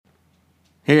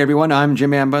Hey everyone, I'm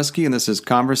Jim Ambuske, and this is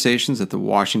Conversations at the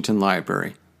Washington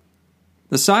Library.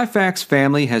 The Syphax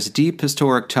family has deep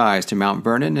historic ties to Mount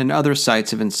Vernon and other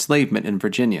sites of enslavement in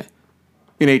Virginia.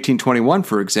 In 1821,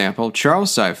 for example,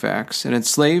 Charles Syphax, an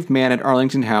enslaved man at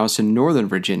Arlington House in northern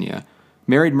Virginia,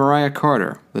 married Maria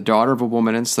Carter, the daughter of a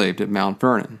woman enslaved at Mount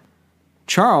Vernon.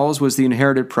 Charles was the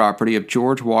inherited property of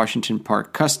George Washington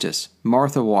Parke Custis,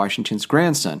 Martha Washington's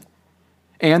grandson.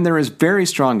 And there is very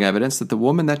strong evidence that the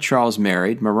woman that Charles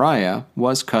married, Maria,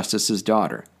 was Custis's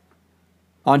daughter.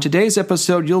 On today's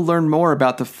episode, you'll learn more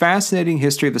about the fascinating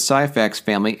history of the Syphax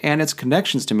family and its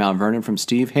connections to Mount Vernon from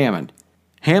Steve Hammond.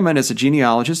 Hammond is a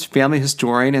genealogist, family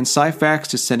historian, and Syphax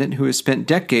descendant who has spent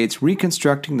decades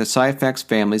reconstructing the Syphax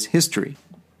family's history.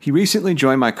 He recently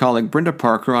joined my colleague Brenda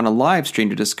Parker on a live stream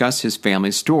to discuss his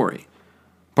family's story.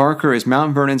 Parker is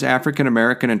Mount Vernon's African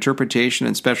American Interpretation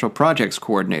and Special Projects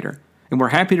Coordinator, and we're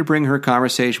happy to bring her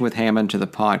conversation with Hammond to the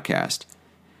podcast.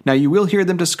 Now, you will hear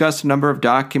them discuss a number of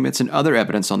documents and other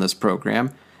evidence on this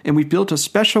program, and we've built a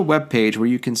special webpage where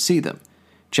you can see them.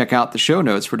 Check out the show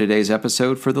notes for today's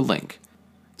episode for the link.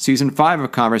 Season 5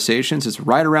 of Conversations is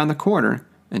right around the corner.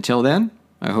 Until then,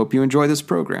 I hope you enjoy this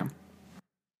program.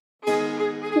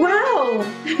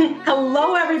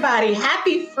 Hello, everybody.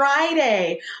 Happy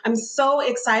Friday. I'm so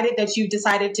excited that you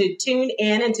decided to tune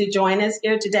in and to join us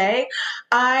here today.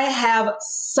 I have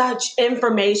such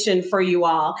information for you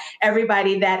all.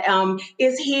 Everybody that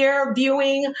is here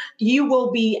viewing, you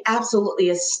will be absolutely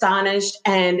astonished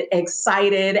and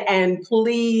excited and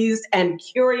pleased and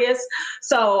curious.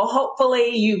 So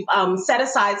hopefully you've set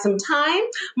aside some time.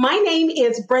 My name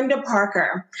is Brenda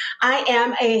Parker. I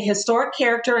am a historic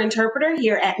character interpreter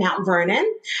here at Mount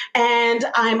Vernon. And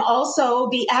I'm also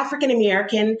the African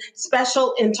American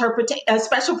Special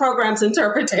Programs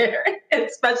Interpreter and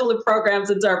Special Programs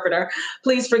Interpreter.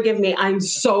 Please forgive me. I'm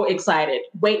so excited.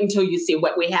 Wait until you see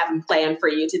what we have planned for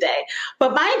you today.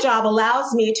 But my job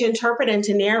allows me to interpret and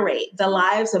to narrate the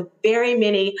lives of very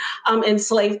many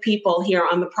enslaved people here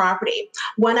on the property.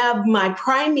 One of my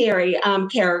primary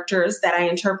characters that I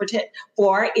interpreted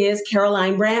for is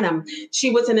Caroline Branham. She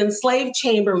was an enslaved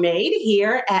chambermaid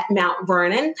here at Mount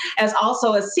Vernon, as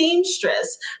also a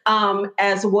seamstress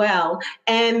as well.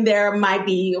 And there might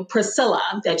be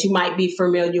Priscilla that you might be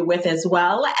familiar with, as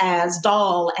well as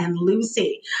Doll and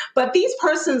Lucy. But these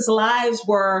persons' lives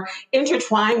were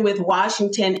intertwined with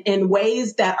Washington in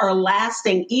ways that are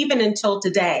lasting even until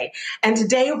today. And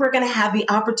today we're going to have the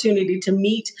opportunity to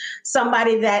meet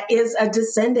somebody that is a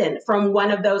descendant from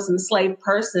one of those enslaved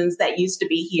persons that used to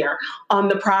be here on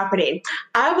the property.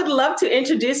 I would love to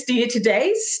introduce to you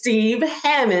today Steve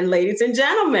Hammond, ladies and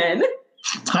gentlemen.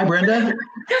 Hi, Brenda.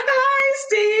 Hi,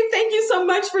 Steve. Thank you so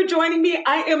much for joining me.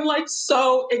 I am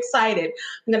so excited.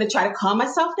 I'm going to try to calm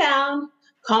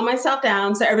myself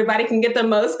down so everybody can get the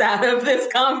most out of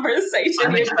this conversation.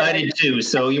 I'm excited too.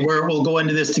 So we'll go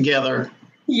into this together.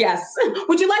 Yes.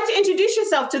 Would you like to introduce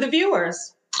yourself to the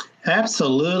viewers?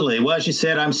 Absolutely. Well, as you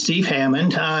said, I'm Steve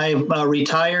Hammond. I'm a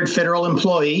retired federal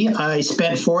employee. I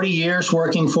spent 40 years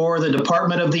working for the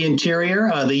Department of the Interior,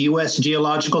 the U.S.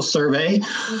 Geological Survey,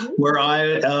 where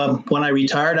when I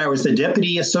retired, I was the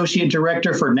Deputy Associate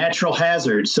Director for Natural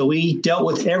Hazards. So we dealt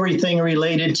with everything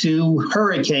related to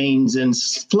hurricanes and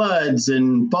floods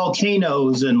and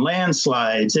volcanoes and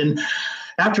landslides. And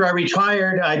after I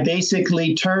retired, I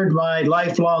basically turned my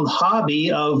lifelong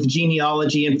hobby of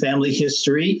genealogy and family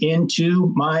history into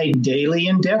my daily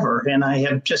endeavor. And I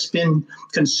have just been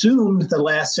consumed the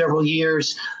last several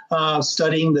years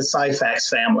studying the Syphax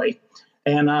family.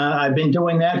 And I've been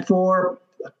doing that for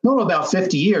about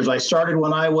 50 years. I started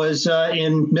when I was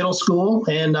in middle school.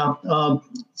 And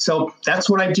so that's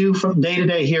what I do from day to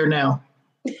day here now.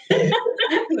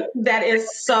 That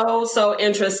is so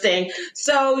interesting.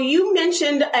 So you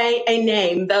mentioned a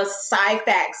name, the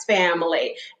Syphax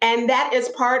family, and that is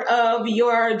part of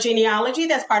your genealogy.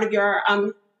 That's part of your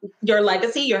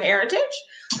legacy, your heritage.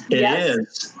 It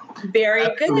is. Very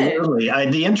Absolutely.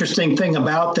 good. The interesting thing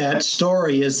about that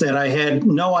story is that I had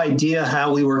no idea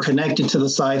how we were connected to the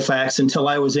Syphax until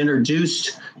I was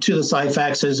introduced to the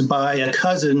Syphaxes by a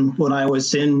cousin when I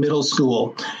was in middle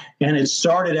school. And it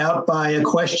started out by a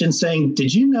question saying,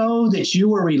 "Did you know that you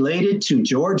were related to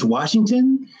George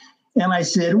Washington?" And I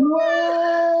said,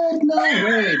 "What? No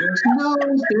way.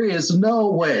 There is no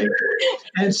way."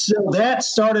 And so that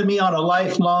started me on a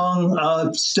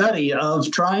lifelong study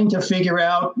of trying to figure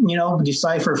out,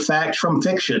 decipher fact from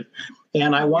fiction.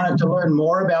 And I wanted to learn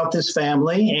more about this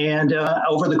family. And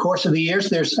over the course of the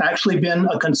years, there's actually been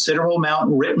a considerable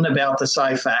amount written about the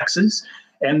Syphaxes.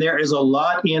 And there is a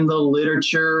lot in the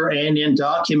literature and in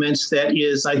documents that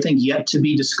is, I think, yet to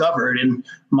be discovered. And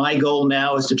my goal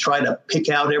now is to try to pick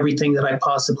out everything that I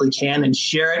possibly can and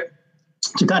share it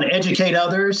to kind of educate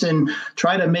others and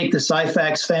try to make the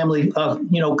Syphax family,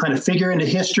 kind of figure into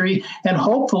history. And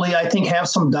hopefully, I think, have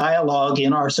some dialogue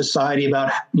in our society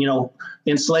about,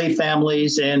 enslaved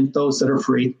families and those that are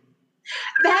free.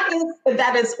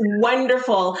 That is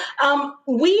wonderful.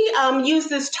 We use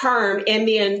this term in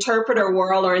the interpreter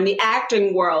world or in the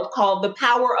acting world called the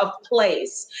power of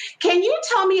place. Can you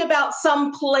tell me about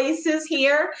some places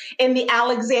here in the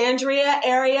Alexandria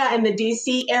area and the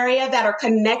DC area that are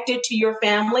connected to your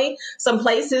family? Some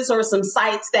places or some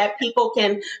sites that people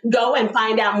can go and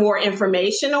find out more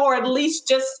information, or at least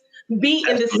just be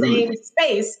in the same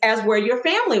space as where your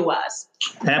family was.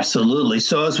 Absolutely.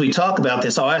 So as we talk about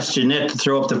this, I'll ask Jeanette to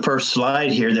throw up the first slide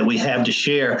here that we have to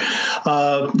share.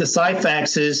 The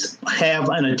Syphaxes have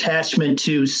an attachment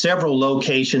to several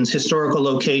locations, historical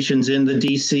locations in the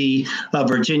D.C.,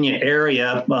 Virginia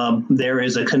area. There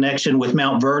is a connection with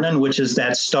Mount Vernon, which is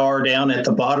that star down at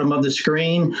the bottom of the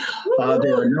screen.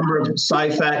 There are a number of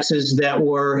Syphaxes that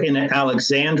were in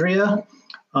Alexandria.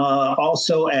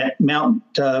 Also at not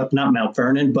Mount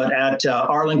Vernon, but at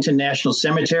Arlington National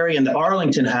Cemetery and the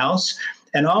Arlington House.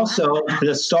 And also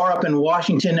the star up in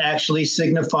Washington actually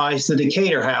signifies the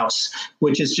Decatur House,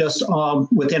 which is just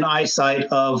within eyesight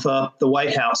of the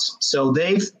White House. So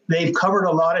they've covered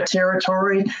a lot of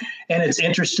territory, and it's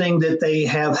interesting that they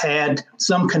have had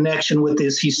some connection with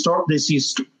these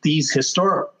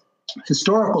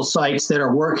historical sites that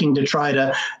are working to try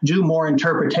to do more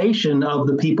interpretation of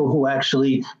the people who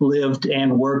actually lived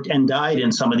and worked and died in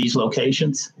some of these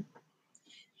locations.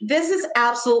 This is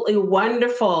absolutely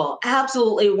wonderful.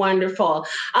 Absolutely wonderful.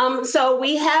 So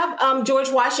we have George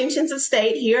Washington's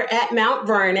estate here at Mount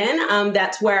Vernon.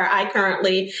 That's where I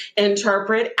currently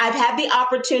interpret. I've had the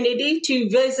opportunity to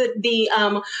visit the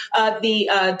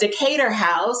Decatur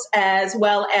House as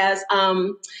well as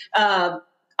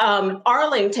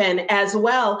Arlington as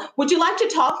well. Would you like to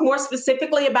talk more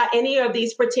specifically about any of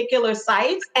these particular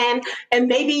sites and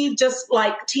maybe just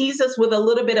like tease us with a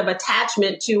little bit of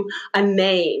attachment to a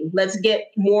name? Let's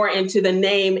get more into the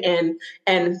name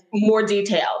and more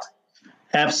detailed.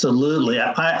 Absolutely.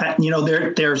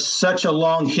 There's such a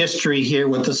long history here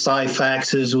with the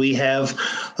Syphaxes. We have,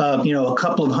 a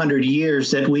couple of hundred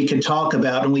years that we could talk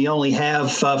about, and we only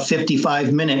have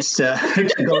 55 minutes to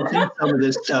go through some of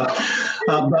this stuff.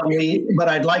 But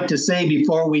I'd like to say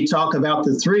before we talk about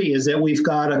the three is that we've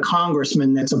got a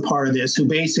congressman that's a part of this who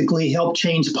basically helped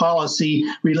change policy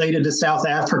related to South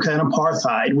Africa and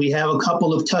apartheid. We have a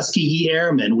couple of Tuskegee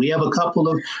Airmen. We have a couple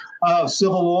of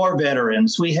Civil War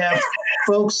veterans. We have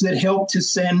folks that help to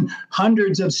send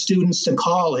hundreds of students to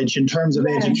college in terms of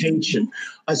education.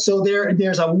 So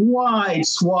there's a wide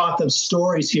swath of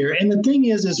stories here. And the thing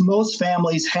is most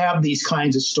family have these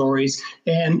kinds of stories.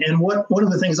 And one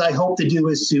of the things I hope to do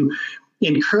is to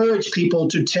encourage people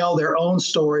to tell their own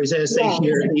stories as they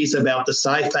hear these about the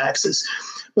Syphaxes.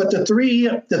 But the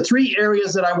three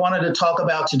areas that I wanted to talk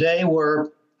about today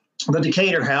were the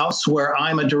Decatur House, where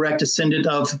I'm a direct descendant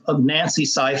of Nancy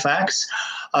Syphax.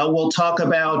 We'll talk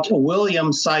about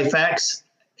William Syphax,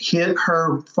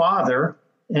 her father,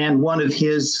 and one of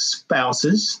his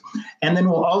spouses. And then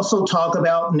we'll also talk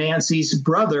about Nancy's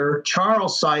brother,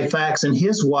 Charles Syphax, and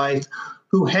his wife,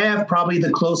 who have probably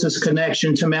the closest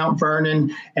connection to Mount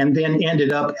Vernon and then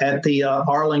ended up at the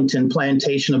Arlington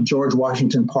plantation of George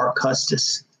Washington Parke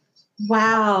Custis.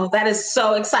 Wow, that is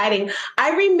so exciting.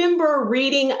 I remember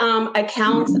reading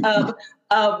accounts of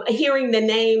hearing the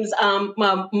names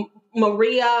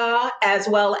Maria as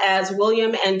well as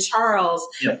William and Charles,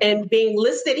 and being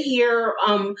listed here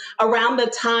around the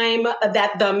time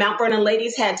that the Mount Vernon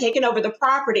ladies had taken over the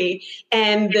property,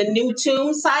 and the new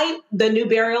tomb site, the new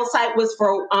burial site was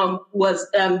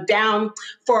down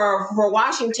for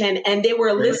Washington, and they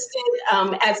were listed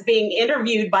as being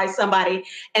interviewed by somebody,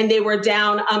 and they were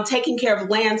down taking care of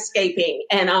landscaping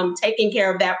and taking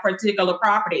care of that particular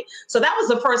property. So that was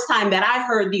the first time that I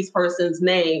heard these persons'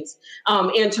 names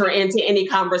enter into any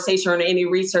conversation or any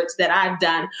research that I've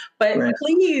done. But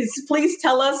please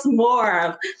tell us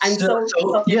more. So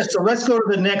let's go to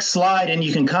the next slide, and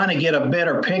you can kind of get a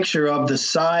better picture of the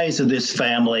size of this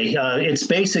family. It's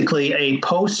basically a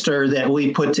poster that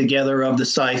we put together of the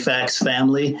Syphax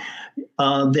family.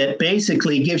 that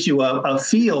basically gives you a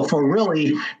feel for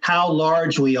really how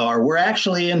large we are. We're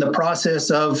actually in the process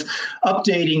of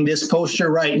updating this poster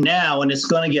right now, and it's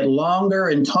going to get longer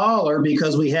and taller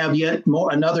because we have yet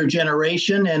more another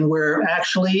generation, and we're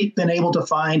actually been able to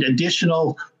find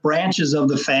additional branches of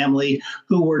the family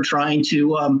who were trying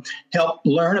to help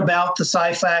learn about the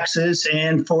Syphaxes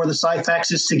and for the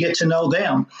Syphaxes to get to know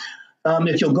them.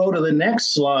 If you'll go to the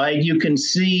next slide, you can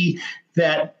see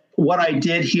that what I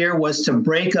did here was to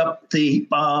break up the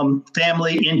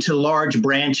family into large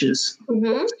branches.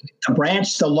 Mm-hmm.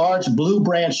 The large blue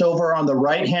branch over on the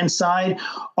right-hand side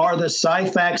are the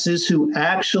Syphaxes who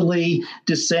actually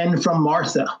descend from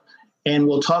Martha. And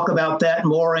we'll talk about that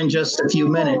more in just a few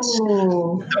minutes.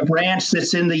 Oh. The branch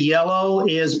that's in the yellow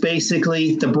is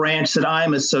basically the branch that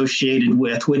I'm associated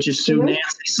with, which is through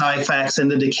Nancy Syphax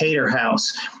and the Decatur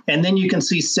House. And then you can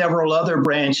see several other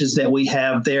branches that we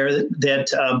have there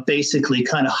that basically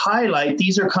kind of highlight.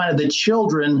 These are kind of the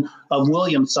children of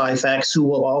William Syphax, who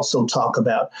we'll also talk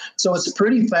about. So it's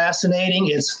pretty fascinating.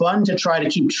 It's fun to try to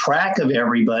keep track of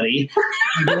everybody.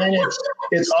 And then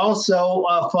it's also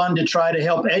fun to try to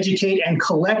help educate and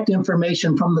collect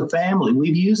information from the family.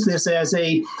 We've used this as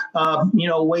a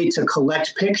way to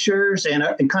collect pictures and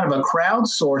kind of a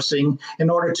crowdsourcing in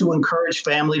order to encourage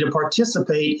family to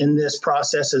participate in this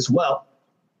process as well.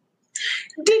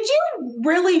 Did you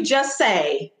really just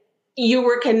say you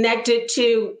were connected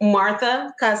to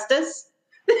Martha Custis?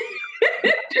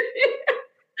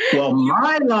 Well,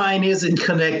 my line isn't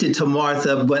connected to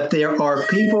Martha, but there are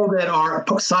people that are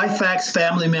Syphax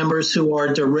family members who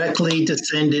are directly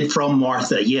descended from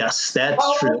Martha. Yes, that's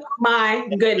true. Oh, my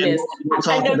goodness.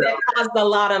 I know that caused a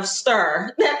lot of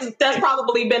stir. That's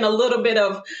probably been a little bit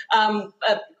of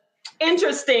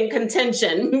interesting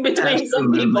contention between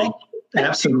some people.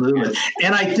 Absolutely.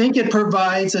 And I think it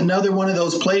provides another one of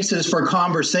those places for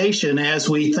conversation as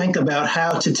we think about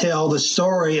how to tell the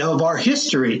story of our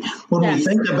history. When we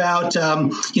think about,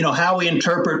 how we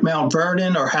interpret Mount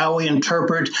Vernon or how we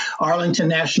interpret Arlington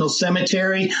National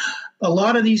Cemetery, a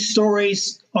lot of these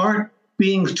stories aren't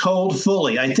being told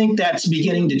fully. I think that's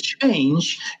beginning to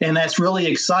change, and that's really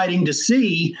exciting to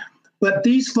see. But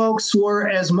these folks were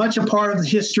as much a part of the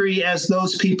history as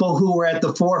those people who were at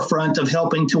the forefront of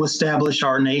helping to establish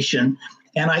our nation.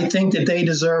 And I think that they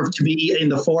deserve to be in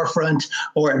the forefront,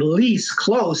 or at least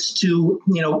close to,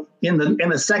 in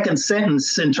the second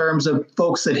sentence, in terms of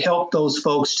folks that helped those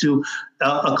folks to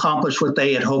accomplish what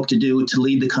they had hoped to do, to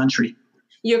lead the country.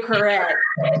 You're correct.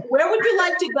 Where would you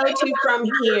like to go to from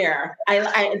here?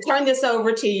 I turn this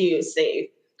over to you, Steve.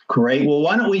 Great. Well,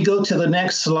 why don't we go to the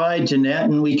next slide, Jeanette,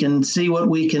 and we can see what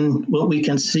we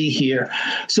can see here.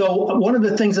 So one of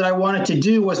the things that I wanted to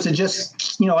do was to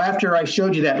just, after I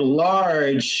showed you that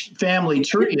large family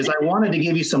tree, is I wanted to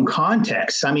give you some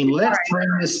context. I mean, let's bring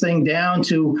this thing down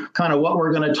to kind of what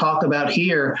we're going to talk about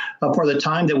here for the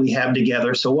time that we have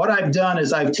together. So what I've done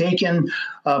is I've taken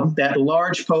that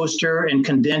large poster and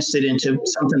condensed it into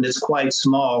something that's quite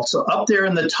small. So up there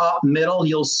in the top middle,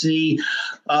 you'll see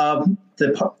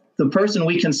the person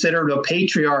we consider the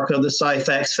patriarch of the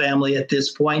Syphax family at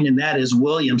this point, and that is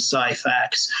William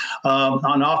Syphax.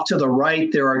 On off to the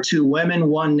right, there are two women,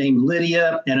 one named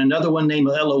Lydia and another one named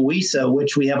Eloisa,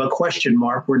 which we have a question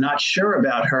mark. We're not sure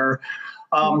about her.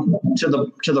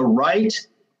 To the right,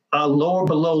 lower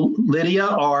below Lydia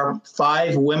are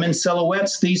 5 women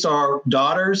silhouettes. These are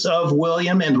daughters of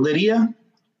William and Lydia,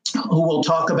 who we'll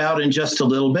talk about in just a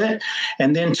little bit.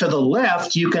 And then to the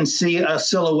left, you can see a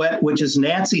silhouette, which is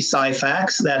Nancy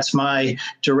Syphax. That's my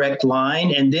direct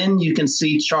line. And then you can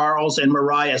see Charles and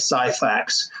Mariah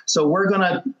Syphax. So we're going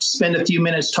to spend a few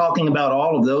minutes talking about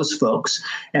all of those folks.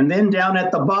 And then down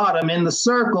at the bottom in the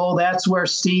circle, that's where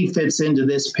Steve fits into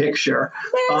this picture.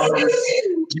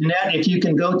 Jeanette, if you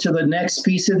can go to the next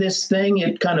piece of this thing,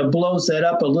 it kind of blows that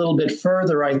up a little bit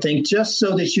further, I think, just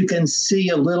so that you can see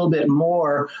a little bit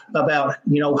more about,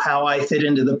 how I fit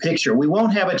into the picture. We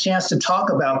won't have a chance to talk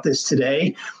about this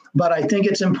today, but I think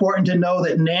it's important to know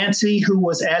that Nancy, who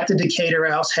was at the Decatur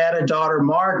House, had a daughter,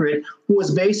 Margaret, who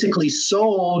was basically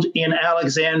sold in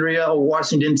Alexandria or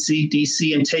Washington,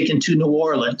 D.C. and taken to New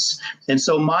Orleans. And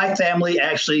so my family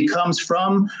actually comes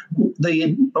from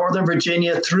the Northern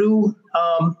Virginia through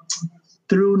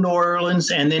New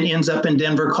Orleans and then ends up in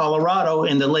Denver, Colorado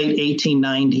in the late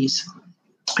 1890s.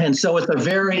 And so it's a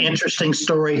very interesting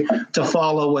story to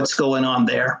follow what's going on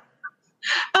there.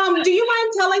 Do you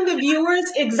mind telling the viewers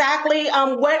exactly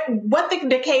what the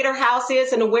Decatur House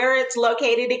is and where it's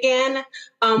located again?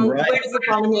 Where does it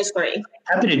fall in history?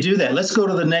 Happy to do that. Let's go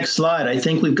to the next slide. I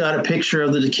think we've got a picture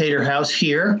of the Decatur House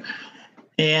here.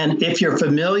 And if you're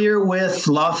familiar with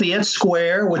Lafayette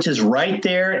Square, which is right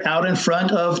there out in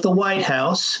front of the White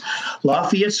House,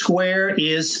 Lafayette Square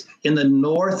is in the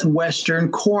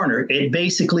northwestern corner. It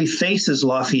basically faces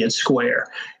Lafayette Square.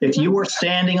 If you were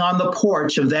standing on the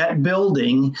porch of that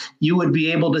building, you would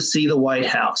be able to see the White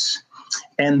House.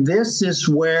 And this is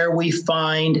where we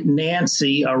find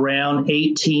Nancy around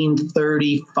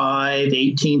 1835,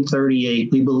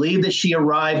 1838. We believe that she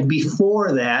arrived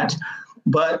before that,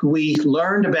 but we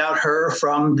learned about her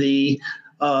from the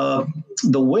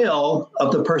will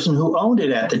of the person who owned it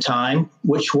at the time,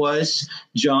 which was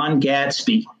John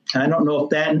Gadsby. I don't know if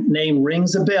that name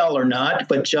rings a bell or not,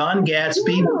 but John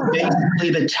Gadsby was basically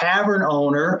the tavern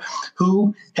owner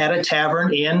who had a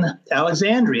tavern in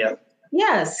Alexandria.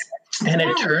 Yes. And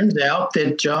it turns out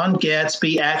that John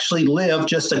Gadsby actually lived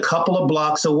just a couple of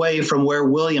blocks away from where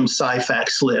William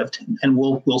Syphax lived. And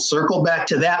we'll circle back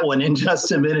to that one in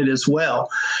just a minute as well.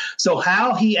 So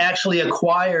how he actually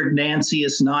acquired Nancy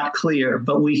is not clear,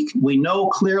 but we know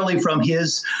clearly from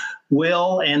his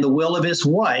will and the will of his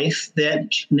wife that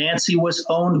Nancy was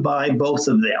owned by both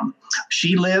of them.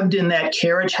 She lived in that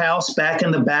carriage house back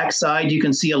in the backside. You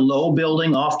can see a low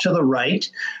building off to the right.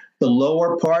 The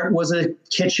lower part was a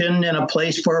kitchen and a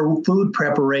place for food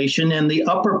preparation, and the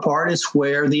upper part is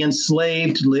where the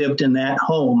enslaved lived in that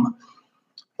home.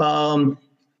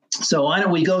 So why don't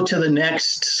we go to the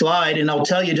next slide, and I'll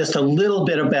tell you just a little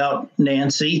bit about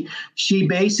Nancy. She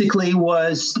basically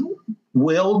was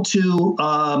willed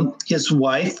to his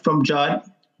wife from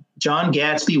John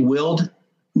Gadsby willed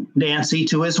Nancy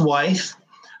to his wife.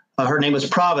 Her name was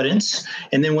Providence.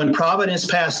 And then when Providence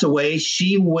passed away,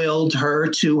 she willed her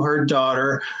to her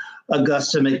daughter,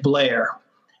 Augusta McBlair.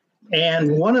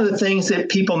 And one of the things that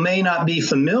people may not be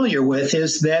familiar with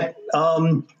is that,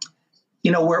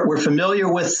 we're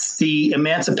familiar with the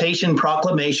Emancipation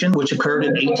Proclamation, which occurred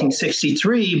in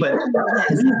 1863, but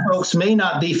folks may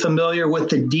not be familiar with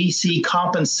the D.C.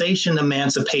 Compensation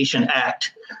Emancipation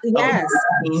Act of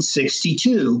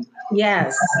 1862.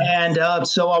 Yes. And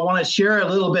so I want to share a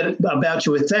little bit about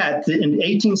you with that. In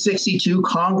 1862,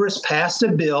 Congress passed a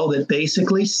bill that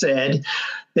basically said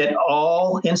that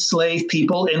all enslaved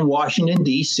people in Washington,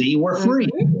 D.C. were free.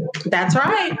 That's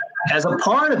right. As a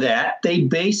part of that, they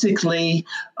basically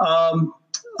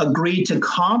agreed to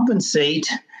compensate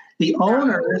the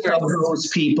owners of those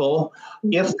people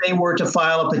if they were to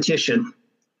file a petition.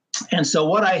 And so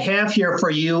what I have here for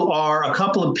you are a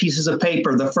couple of pieces of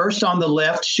paper. The first on the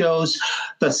left shows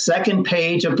the second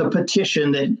page of the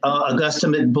petition that Augusta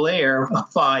McBlair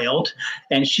filed.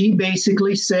 And she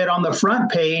basically said on the front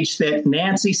page that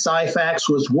Nancy Syphax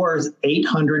was worth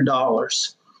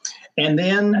 $800. And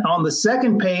then on the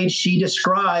second page, she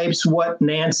describes what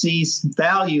Nancy's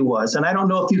value was. And I don't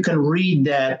know if you can read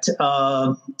that,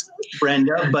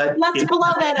 Brenda, but let's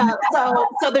blow that up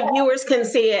so the viewers can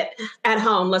see it at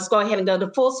home. Let's go ahead and go to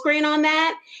full screen on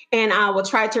that, and I will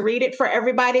try to read it for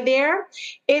everybody there.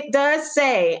 It does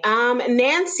say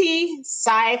Nancy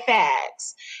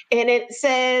Syphax, and it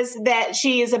says that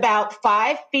she is about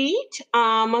 5 feet,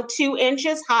 2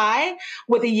 inches high,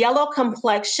 with a yellow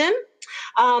complexion.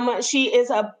 She is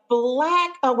a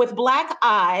black with black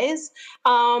eyes,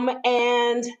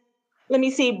 and let me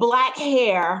see, black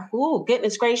hair. Ooh,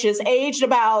 goodness gracious. Aged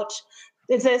about,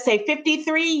 does it say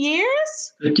 53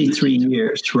 years? 53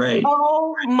 years, right.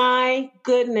 Oh my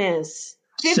goodness.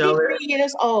 53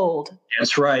 years old.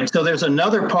 That's right. So there's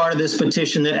another part of this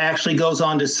petition that actually goes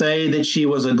on to say that she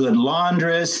was a good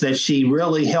laundress, that she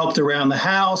really helped around the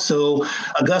house. So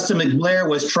Augusta McBlair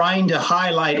was trying to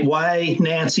highlight why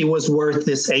Nancy was worth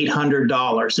this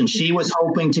 $800, and she was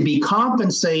hoping to be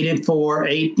compensated for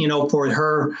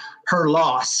her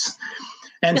loss.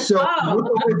 And so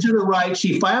over to the right,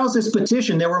 she files this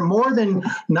petition. There were more than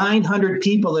 900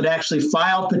 people that actually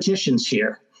filed petitions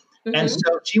here. Mm-hmm. And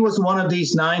so she was one of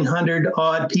these 900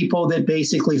 odd people that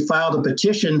basically filed a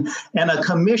petition, and a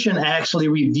commission actually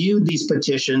reviewed these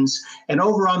petitions. And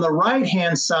over on the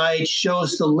right-hand side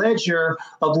shows the ledger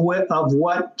of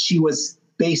what she was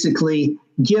basically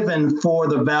given for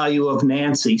the value of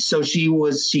Nancy. So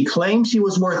she claimed she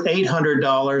was worth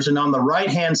 $800. And on the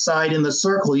right-hand side in the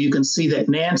circle, you can see that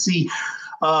Nancy,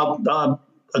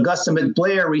 Augusta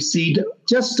McBlair received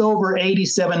just over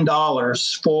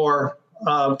 $87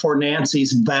 for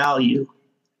Nancy's value.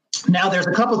 Now, there's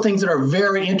a couple of things that are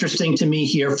very interesting to me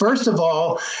here. First of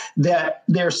all, that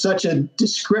there's such a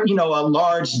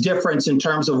large difference in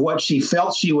terms of what she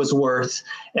felt she was worth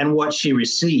and what she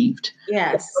received.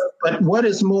 Yes. But what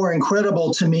is more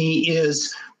incredible to me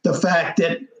is the fact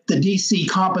that the D.C.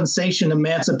 Compensation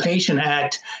Emancipation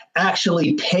Act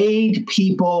actually paid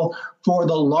people for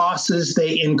the losses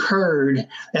they incurred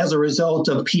as a result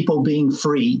of people being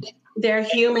freed. Their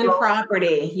human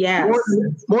property, yes.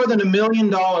 More than $1 million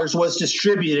was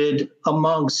distributed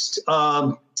amongst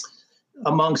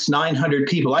 900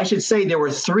 people. I should say there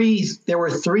were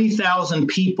 3,000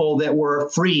 people that were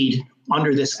freed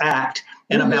under this act,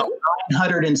 and about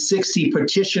 960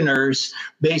 petitioners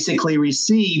basically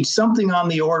received something on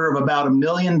the order of about $1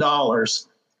 million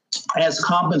as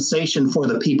compensation for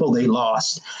the people they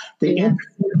lost. The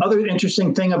other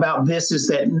interesting thing about this is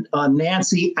that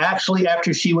Nancy actually,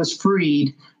 after she was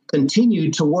freed,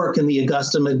 continued to work in the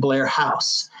Augusta McBlair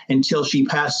house until she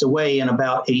passed away in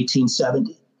about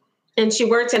 1870. And she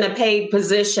worked in a paid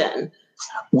position.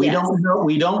 We don't know.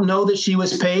 We don't know that she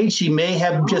was paid. She may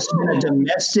have just been a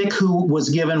domestic who was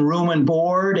given room and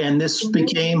board, and this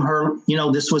became her.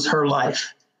 This was her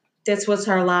life. This was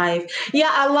her life.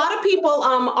 Yeah, a lot of people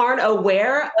aren't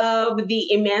aware of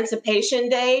the Emancipation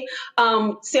Day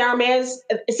ceremonies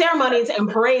and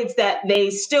parades that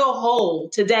they still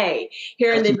hold today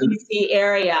here in the D.C.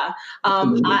 area.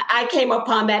 I came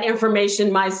upon that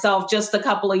information myself just a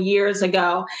couple of years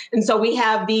ago. And so we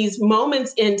have these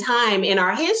moments in time in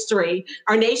our history,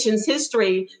 our nation's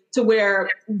history, to where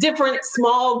different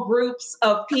small groups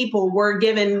of people were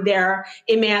given their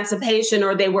emancipation,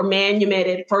 or they were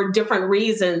manumitted for different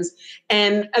reasons.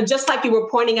 And just like you were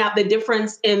pointing out, the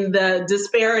difference in the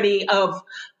disparity of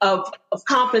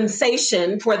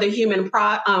compensation for the human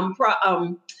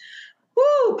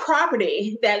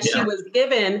property that she was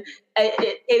given,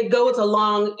 it goes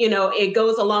along, it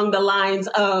goes along the lines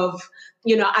of,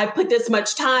 I put this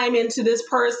much time into this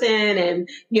person, and,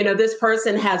 this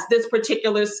person has this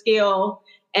particular skill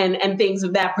and things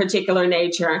of that particular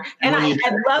nature. And I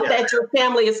love that your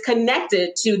family is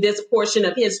connected to this portion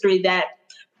of history that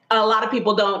a lot of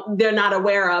people they're not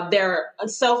aware of. They're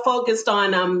so focused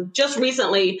on, just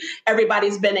recently,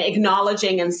 everybody's been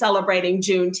acknowledging and celebrating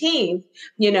Juneteenth,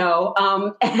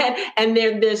 and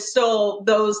there's still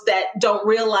those that don't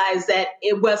realize that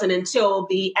it wasn't until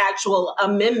the actual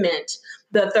amendment,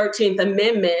 the 13th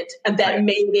Amendment, that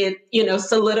made it,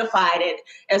 solidified it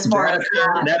as far as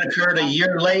that occurred a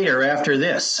year later after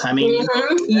this. I mean,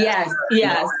 yes.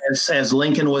 As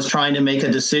Lincoln was trying to make a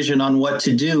decision on what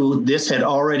to do, this had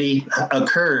already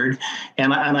occurred.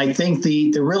 And I think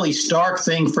the really stark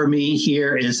thing for me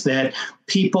here is that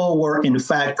people were, in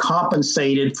fact,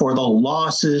 compensated for the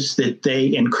losses that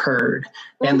they incurred.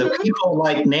 And the people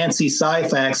like Nancy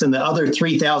Syphax and the other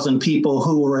 3,000 people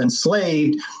who were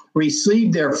enslaved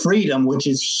received their freedom, which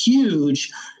is huge,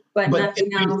 but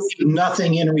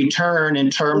nothing in return in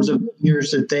terms of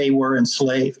years that they were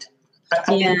enslaved.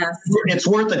 It's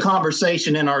worth the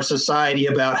conversation in our society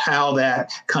about how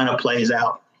that kind of plays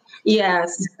out.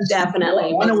 Yes,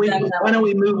 definitely. Why don't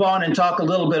we move on and talk a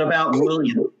little bit about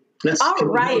William?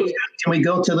 Can we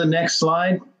go to the next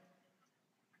slide?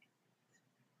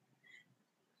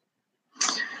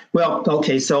 Well,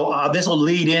 okay, so this will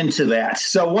lead into that.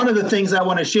 So one of the things I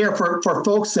want to share for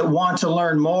folks that want to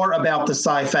learn more about the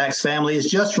Syphax family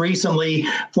is just recently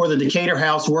for the Decatur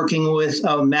House, working with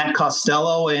Matt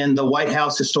Costello and the White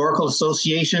House Historical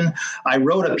Association, I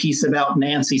wrote a piece about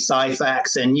Nancy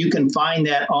Syphax, and you can find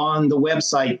that on the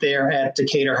website there at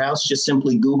Decatur House. Just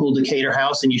simply Google Decatur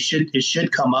House and it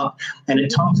should come up. And it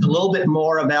talks a little bit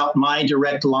more about my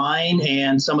direct line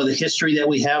and some of the history that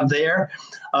we have there.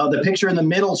 The picture in the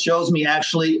middle shows me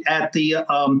actually at the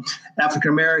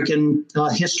African American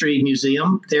History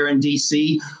Museum there in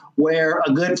D.C., where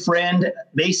a good friend,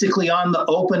 basically on the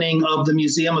opening of the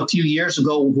museum a few years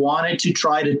ago, wanted to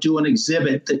try to do an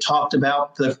exhibit that talked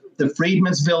about the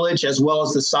Freedmen's Village as well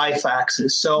as the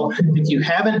Syphaxes. So if you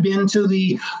haven't been to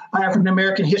the African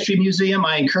American History Museum,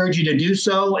 I encourage you to do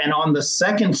so. And on the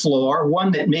second floor,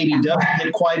 one that maybe doesn't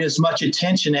get quite as much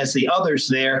attention as the others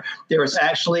there is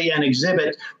actually an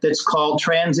exhibit that's called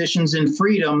Transitions in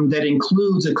Freedom that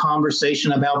includes a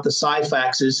conversation about the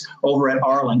Syphaxes over at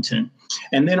Arlington.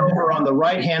 And then over on the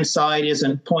right-hand side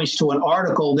points to an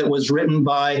article that was written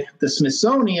by the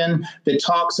Smithsonian that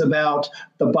talks about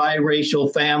the biracial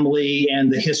family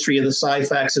and the history of the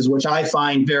Syphaxes, which I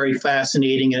find very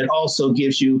fascinating. And it also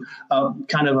gives you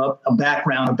kind of a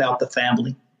background about the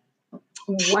family.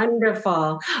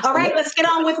 Wonderful. All right, let's get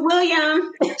on with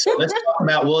William. So let's talk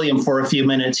about William for a few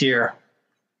minutes here.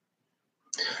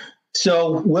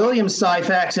 So William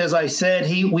Syphax, as I said,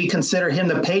 we consider him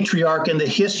the patriarch, and the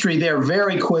history there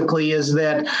very quickly is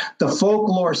that the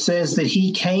folklore says that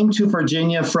he came to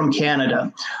Virginia from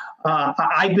Canada.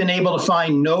 I've been able to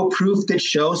find no proof that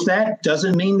shows that.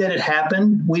 Doesn't mean that it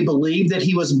happened. We believe that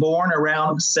he was born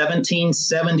around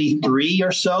 1773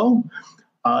 or so.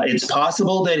 It's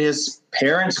possible that his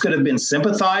parents could have been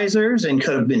sympathizers and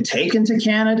could have been taken to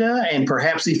Canada, and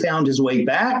perhaps he found his way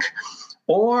back.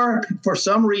 Or for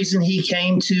some reason, he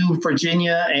came to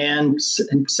Virginia and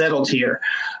settled here.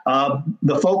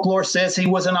 The folklore says he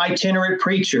was an itinerant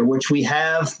preacher, which we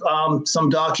have some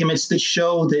documents that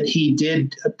show that he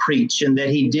did preach and that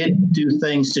he did do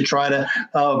things to try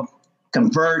to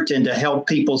convert and to help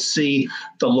people see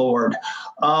the Lord.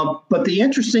 But the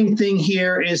interesting thing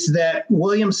here is that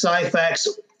William Syphax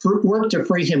worked to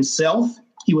free himself.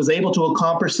 He was able to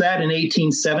accomplish that in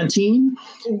 1817.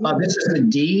 This is a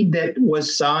deed that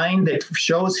was signed that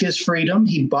shows his freedom.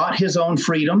 He bought his own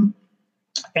freedom.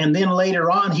 And then later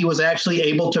on, he was actually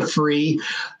able to free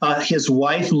his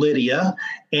wife, Lydia,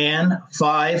 and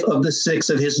 5 of the 6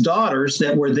 of his daughters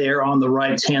that were there on the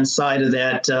right-hand side of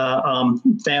that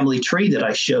family tree that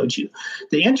I showed you.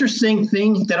 The interesting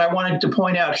thing that I wanted to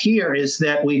point out here is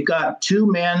that we've got 2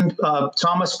 men,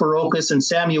 Thomas Barocas and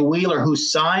Samuel Wheeler, who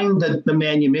signed the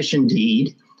manumission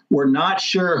deed. We're not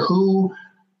sure who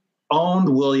owned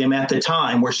William at the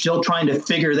time. We're still trying to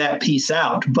figure that piece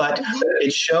out, but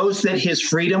it shows that his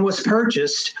freedom was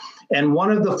purchased. And one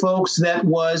of the folks that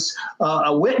was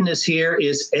a witness here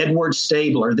is Edward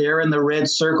Stabler. There in the red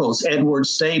circles, Edward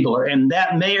Stabler. And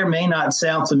that may or may not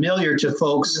sound familiar to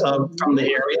folks from the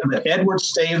area, but Edward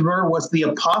Stabler was the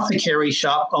apothecary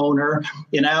shop owner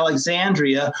in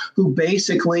Alexandria who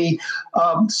basically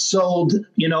sold,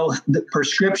 the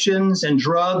prescriptions and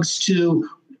drugs to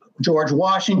George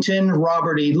Washington,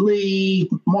 Robert E. Lee,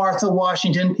 Martha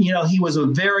Washington. He was a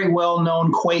very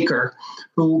well-known Quaker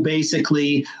who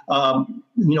basically,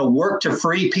 worked to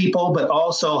free people, but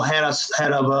also had a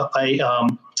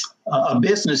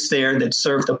business there that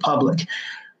served the public.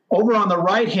 Over on the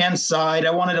right-hand side,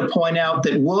 I wanted to point out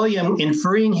that William, in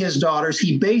freeing his daughters,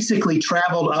 he basically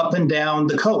traveled up and down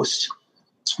the coast.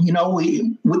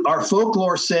 Our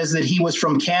folklore says that he was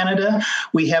from Canada.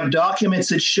 We have documents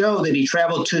that show that he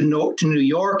traveled to New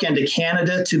York and to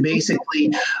Canada to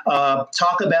basically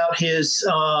talk about his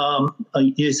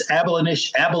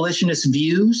abolitionist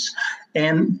views.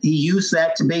 And he used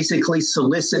that to basically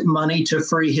solicit money to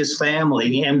free his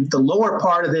family. And the lower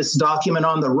part of this document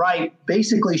on the right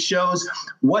basically shows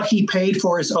what he paid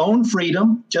for his own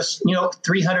freedom, just,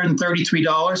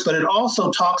 $333. But it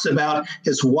also talks about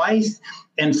his wife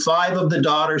and 5 of the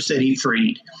daughters that he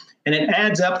freed. And it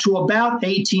adds up to about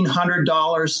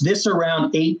 $1,800, this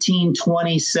around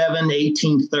 1827,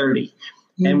 1830.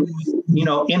 And,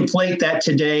 inflate that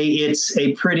today, it's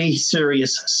a pretty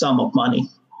serious sum of money.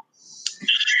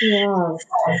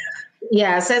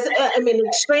 Yes.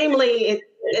 Extremely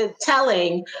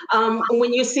telling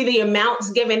when you see the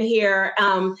amounts given here.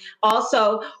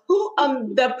 Also, who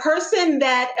the person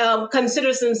that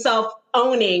considers himself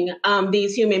owning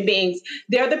these human beings,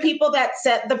 they're the people that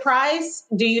set the price.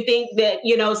 Do you think that,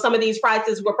 some of these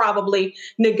prices were probably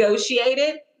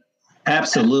negotiated?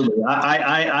 Absolutely.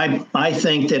 I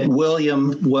think that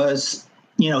William was,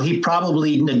 he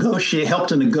probably helped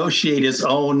to negotiate his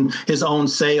own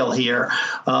sale here.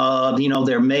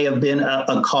 There may have been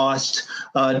a cost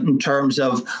in terms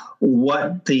of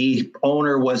what the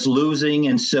owner was losing,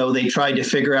 and so they tried to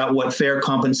figure out what fair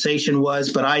compensation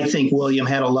was. But I think William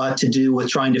had a lot to do with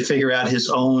trying to figure out his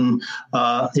own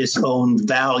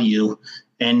value.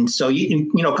 And so,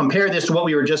 compare this to what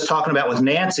we were just talking about with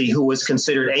Nancy, who was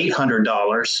considered $800.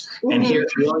 Mm-hmm. And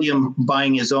here's William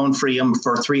buying his own freedom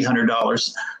for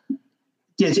 $300.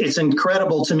 It's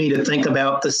incredible to me to think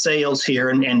about the sales here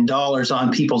and dollars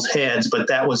on people's heads, but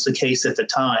that was the case at the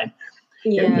time.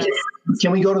 Yeah.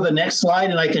 Can we go to the next slide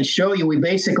and I can show you?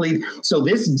 So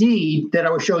this deed that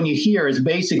I was showing you here is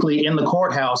basically in the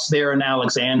courthouse there in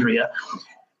Alexandria.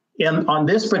 And on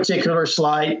this particular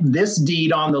slide, this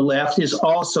deed on the left is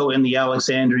also in the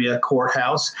Alexandria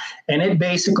courthouse. And it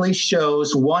basically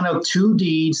shows one of 2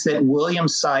 deeds that William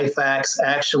Syphax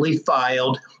actually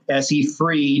filed as he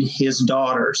freed his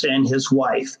daughters and his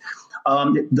wife.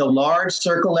 The large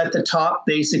circle at the top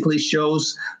basically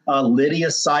shows Lydia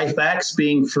Syphax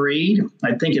being freed.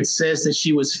 I think it says that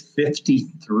she was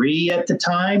 53 at the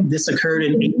time. This occurred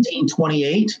in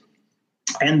 1828.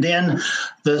 And then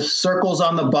the circles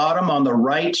on the bottom on the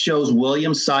right shows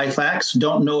William Syphax.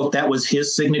 Don't know if that was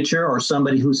his signature or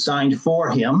somebody who signed for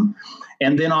him.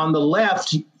 And then on the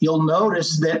left, you'll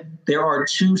notice that there are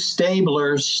 2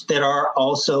 stablers that are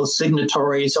also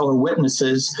signatories or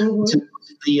witnesses to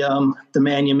the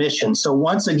manumission. So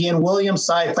once again, William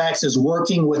Syphax is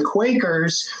working with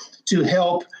Quakers to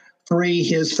help free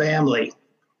his family.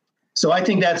 So I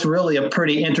think that's really a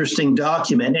pretty interesting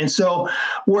document. And so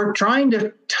we're trying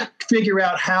to figure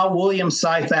out how William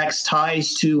Syphax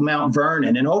ties to Mount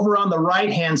Vernon. And over on the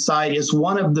right-hand side is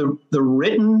one of the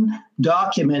written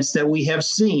documents that we have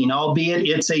seen, albeit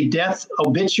it's a death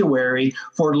obituary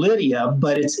for Lydia,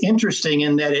 but it's interesting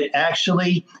in that it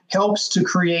actually helps to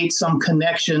create some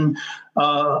connection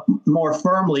more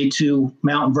firmly to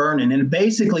Mount Vernon. And it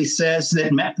basically says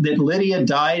that Lydia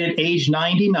died at age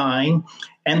 99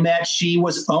 and that she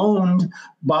was owned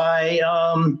by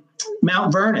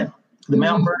Mount Vernon, the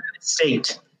Mount Vernon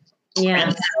estate. Yeah.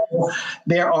 And so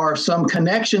there are some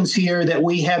connections here that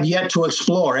we have yet to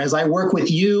explore. As I work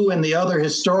with you and the other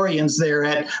historians there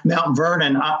at Mount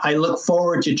Vernon, I look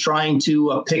forward to trying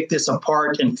to pick this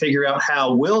apart and figure out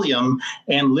how William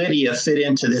and Lydia fit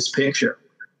into this picture.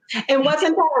 And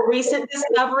wasn't that a recent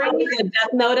discovery, the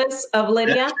death notice of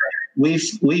Lydia?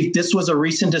 This was a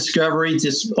recent discovery.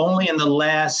 Just only in the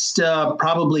last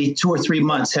probably 2 or 3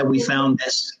 months have we found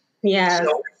this. Yes.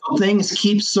 So things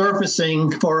keep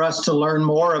surfacing for us to learn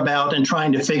more about and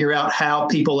trying to figure out how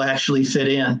people actually fit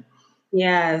in.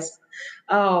 Yes.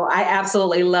 Oh, I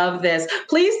absolutely love this.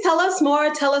 Please tell us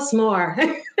more. Tell us more.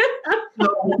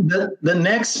 So the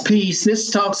next piece,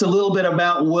 this talks a little bit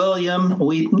about William.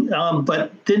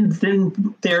 But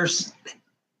then there's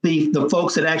the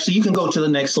folks that actually, you can go to the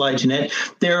next slide, Jeanette.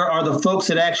 There are the folks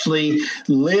that actually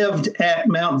lived at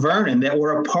Mount Vernon, that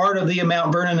were a part of the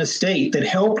Mount Vernon estate, that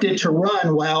helped it to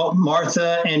run while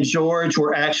Martha and George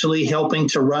were actually helping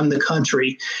to run the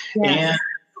country. Yes. And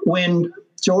when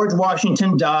George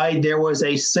Washington died, there was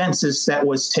a census that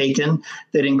was taken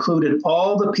that included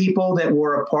all the people that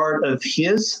were a part of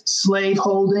his slave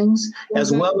holdings,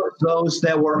 as well as those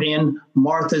that were in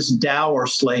Martha's dower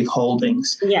slave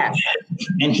holdings. Yes.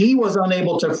 And he was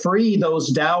unable to free those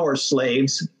dower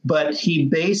slaves, but he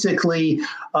basically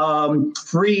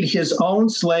freed his own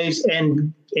slaves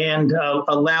and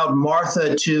allowed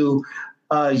Martha to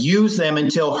use them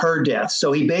until her death.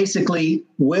 So he basically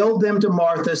willed them to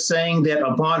Martha, saying that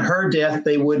upon her death,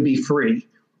 they would be free.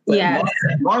 But yes.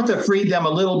 Martha freed them a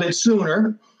little bit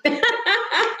sooner. Any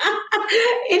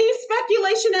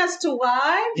speculation as to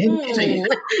why? I'm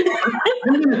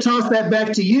going to toss that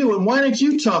back to you. And why don't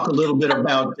you talk a little bit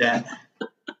about that?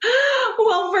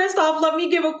 Well, first off, let me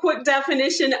give a quick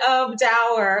definition of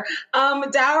dower.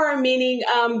 Dower meaning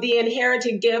the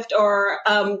inherited gift or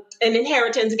an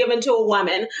inheritance given to a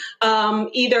woman,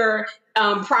 either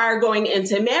prior going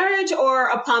into marriage or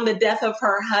upon the death of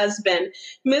her husband.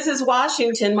 Mrs.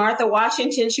 Washington, Martha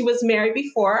Washington, she was married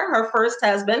before. Her first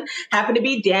husband happened to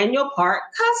be Daniel Parke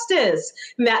Custis.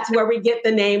 And that's where we get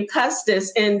the name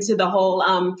Custis into the whole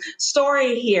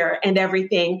story here and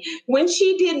everything. When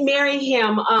she did marry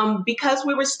him, because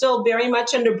we were still very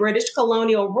much under British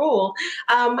colonial rule,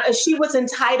 she was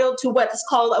entitled to what's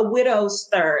called a widow's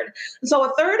third. So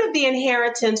a third of the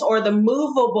inheritance or the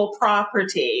movable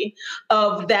property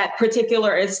of that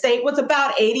particular estate was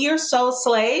about 80 or so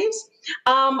slaves.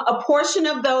 A portion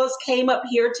of those came up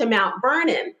here to Mount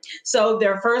Vernon. So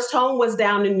their first home was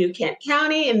down in New Kent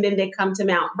County, and then they come to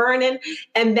Mount Vernon.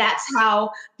 And that's how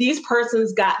these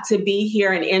persons got to be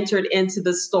here and entered into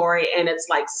the story. And it's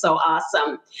like so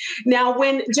awesome. Now,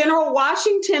 when General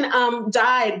Washington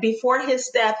died, before his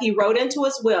death, he wrote into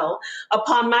his will,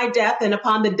 upon my death and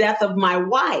upon the death of my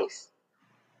wife,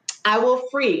 I will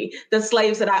free the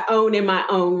slaves that I own in my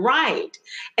own right.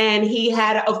 And he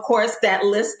had, of course, that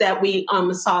list that we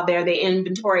saw there, the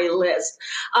inventory list,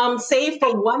 save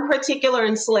for one particular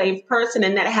enslaved person,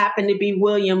 and that happened to be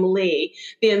William Lee,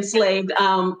 the enslaved.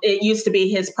 It used to be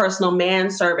his personal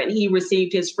manservant. He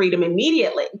received his freedom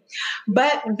immediately.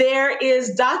 But there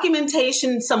is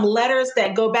documentation, some letters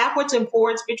that go backwards and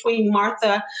forwards between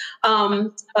Martha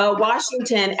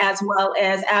Washington as well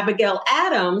as Abigail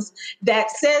Adams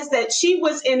that says that she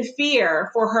was in fear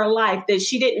for her life, that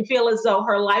she didn't feel as though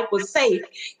her life was safe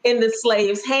in the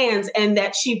slaves' hands, and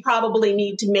that she probably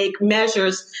need to make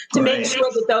measures to make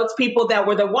sure that those people that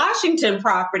were the Washington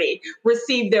property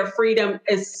received their freedom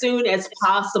as soon as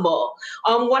possible.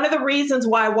 One of the reasons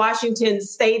why Washington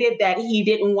stated that he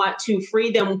didn't want to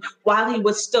free them while he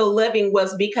was still living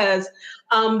was because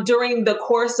during the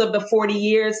course of the 40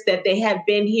 years that they had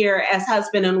been here as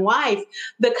husband and wife,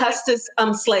 the Custis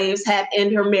slaves had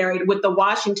intermarried with the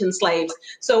Washington slaves.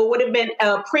 So it would have been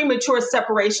a premature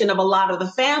separation of a lot of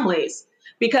the families.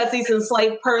 because these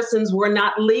enslaved persons were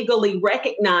not legally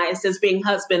recognized as being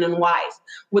husband and wife,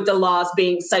 with the laws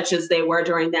being such as they were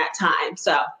during that time.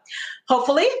 So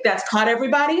hopefully that's caught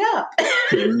everybody up.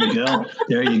 There you go.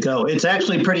 There you go. It's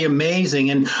actually pretty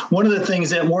amazing. And one of the things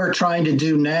that we're trying to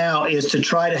do now is to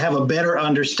try to have a better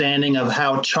understanding of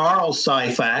how Charles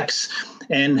Syphax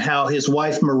and how his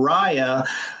wife Maria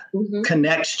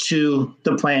connect to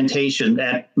the plantation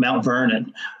at Mount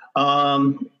Vernon.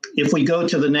 If we go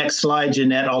to the next slide,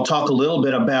 Jeanette, I'll talk a little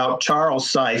bit about Charles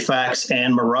Syphax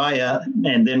and Maria,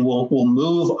 and then we'll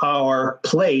move our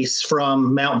place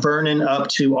from Mount Vernon up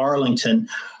to Arlington.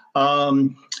 Martha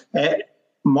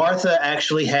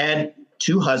actually had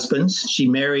two husbands. She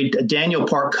married Daniel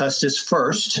Park Custis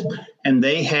first, and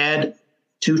they had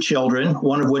two children,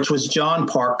 one of which was John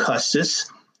Park Custis.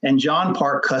 And John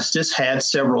Park Custis had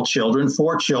several children,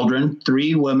 4 children,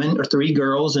 3 women or 3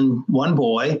 girls and 1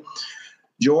 boy.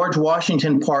 George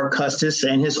Washington Park Custis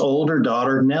and his older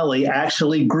daughter, Nellie,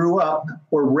 actually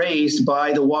were raised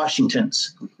by the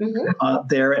Washingtons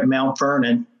there at Mount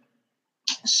Vernon.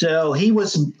 So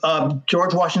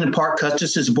George Washington Park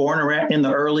Custis is born around in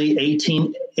the early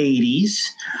 1880s.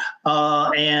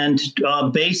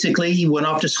 Basically, he went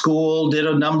off to school, did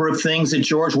a number of things that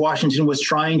George Washington was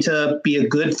trying to be a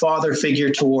good father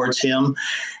figure towards him.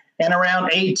 And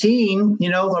around 18,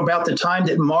 about the time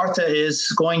that Martha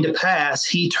is going to pass,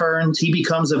 he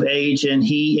becomes of age and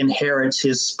he inherits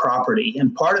his property.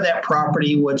 And part of that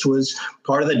property, which was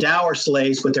part of the dower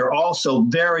slaves, but there are also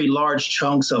very large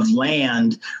chunks of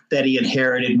land that he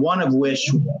inherited, one of which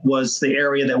was the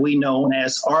area that we know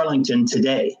as Arlington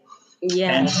today.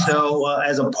 Yeah. And so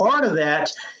as a part of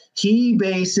that, he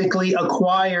basically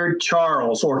acquired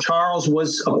Charles, or Charles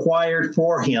was acquired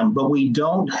for him, but we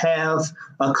don't have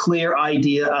a clear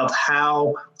idea of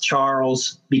how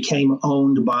Charles became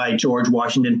owned by George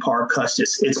Washington Park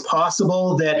Custis. It's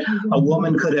possible that a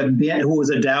woman who was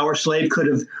a dower slave could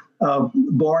have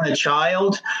born a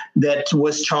child that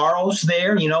was Charles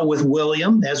there, with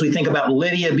William, as we think about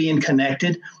Lydia being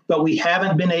connected, but we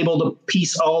haven't been able to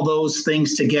piece all those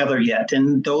things together yet.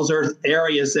 And those are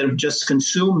areas that have just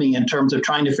consumed me in terms of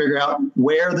trying to figure out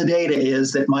where the data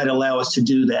is that might allow us to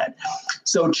do that.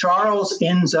 So Charles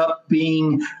ends up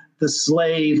being the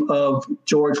slave of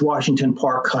George Washington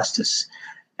Park Custis.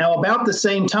 Now, about the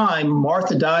same time,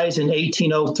 Martha dies in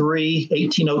 1803,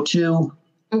 1802.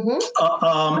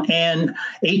 And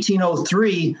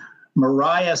 1803,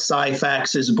 Maria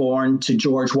Syphax is born to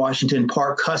George Washington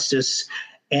Park Custis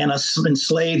and an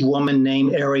enslaved woman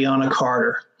named Ariana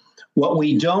Carter. What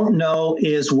we don't know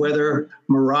is whether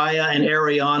Maria and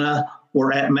Ariana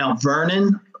were at Mount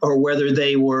Vernon or whether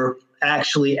they were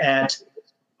actually at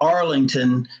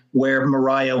Arlington, where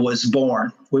Maria was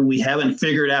born. We haven't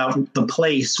figured out the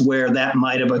place where that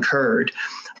might have occurred.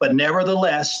 But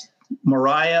nevertheless,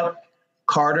 Maria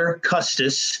Carter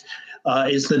Custis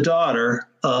is the daughter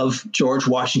of George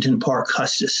Washington Park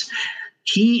Custis.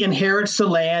 He inherits the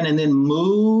land and then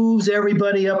moves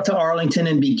everybody up to Arlington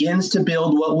and begins to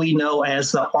build what we know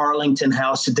as the Arlington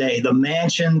House today, the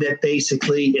mansion that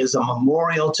basically is a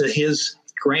memorial to his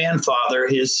grandfather,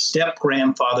 his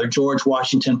step-grandfather, George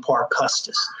Washington Park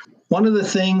Custis. One of the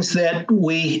things that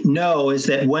we know is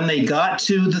that when they got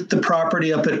to the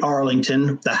property up at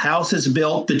Arlington, the house is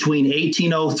built between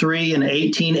 1803 and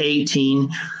 1818.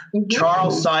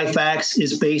 Charles Syphax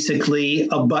is basically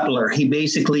a butler. He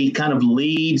basically kind of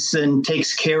leads and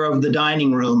takes care of the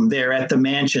dining room there at the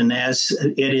mansion as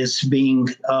it is being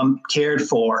cared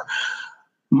for.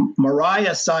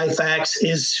 Maria Syphax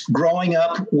is growing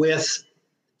up with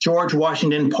George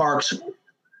Washington Park's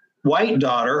white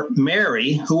daughter,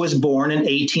 Mary, who was born in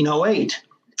 1808.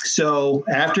 So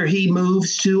after he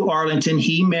moves to Arlington,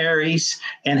 he marries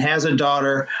and has a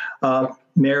daughter,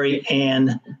 Mary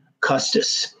Ann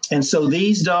Custis. And so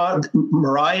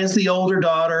Mariah is the older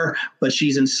daughter, but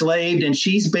she's enslaved, and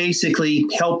she's basically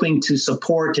helping to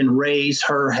support and raise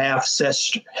her half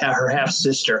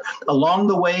sister. Along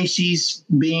the way, she's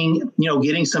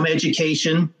getting some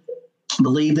education.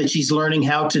 Believe that she's learning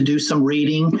how to do some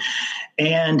reading.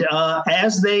 And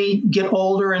as they get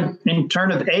older and in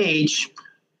turn of age,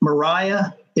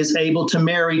 Maria is able to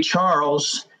marry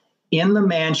Charles in the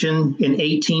mansion in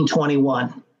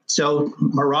 1821. So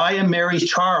Maria marries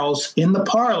Charles in the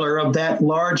parlor of that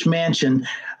large mansion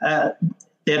that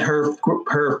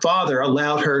her father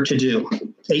allowed her to do.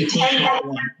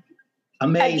 1821.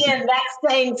 Amazing. Again, that's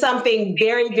saying something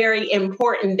very, very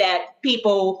important that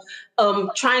people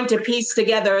trying to piece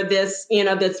together this,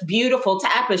 this beautiful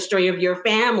tapestry of your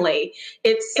family.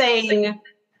 It's saying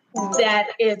that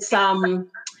it's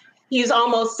he's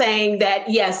almost saying that,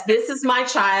 yes, this is my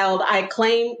child. I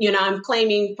claim, I'm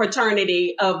claiming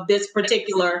paternity of this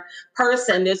particular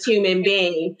person, this human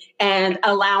being, and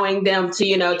allowing them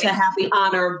to, to have the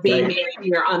honor of being married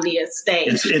here on the estate.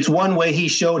 It's one way he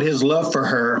showed his love for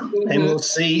her, and we'll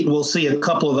see a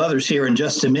couple of others here in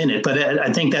just a minute. But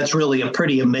I think that's really a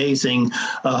pretty amazing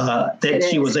that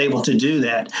she was able to do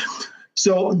that.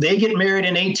 So they get married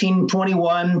in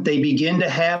 1821. They begin to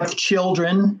have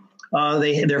children.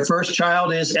 Their first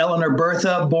child is Eleanor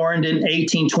Bertha, born in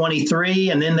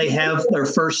 1823, and then they have their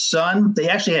first son. They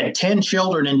actually had 10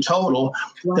 children in total.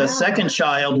 Wow. The second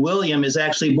child, William, is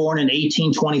actually born in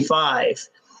 1825.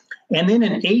 And then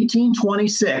in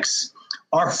 1826,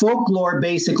 our folklore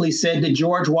basically said that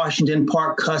George Washington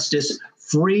Parke Custis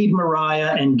freed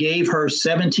Maria and gave her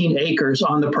 17 acres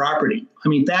on the property. I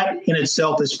mean, that in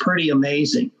itself is pretty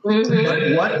amazing.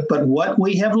 But what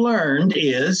we have learned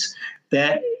is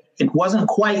that it wasn't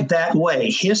quite that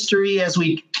way. History, as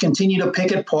we continue to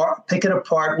pick it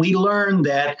apart, we learned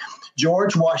that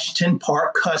George Washington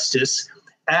Parke Custis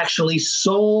actually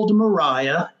sold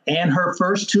Maria and her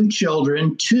first two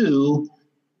children to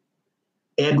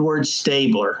Edward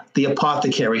Stabler, the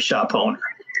apothecary shop owner.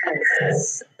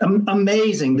 It's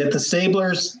amazing that the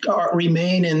Stablers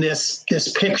remain in this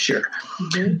picture.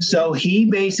 So he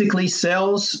basically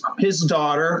sells his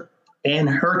daughter and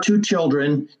her two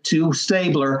children to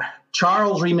Stabler.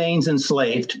 Charles remains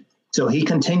enslaved, so he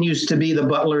continues to be the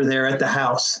butler there at the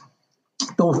house.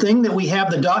 The thing that we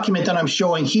have, the document that I'm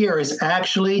showing here, is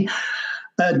actually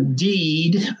a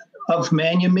deed of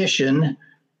manumission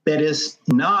that is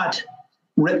not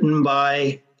written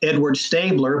by Edward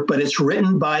Stabler, but it's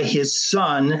written by his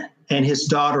son and his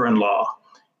daughter-in-law.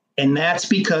 And that's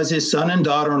because his son and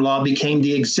daughter-in-law became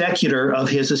the executor of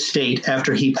his estate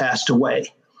after he passed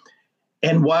away.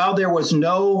 And while there was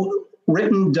no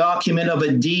written document of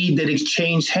a deed that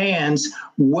exchanged hands,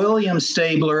 William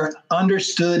Stabler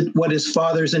understood what his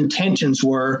father's intentions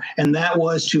were, and that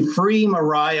was to free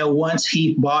Maria once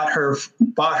he bought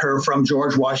her from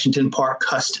George Washington Parke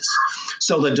Custis.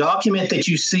 So the document that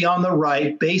you see on the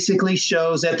right basically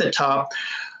shows at the top,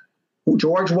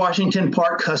 George Washington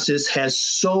Parke Custis has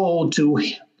sold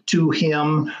to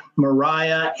him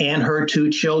Maria and her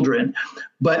two children.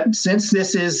 But since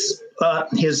this is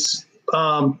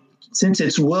since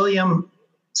it's William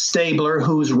Stabler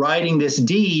who's writing this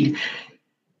deed,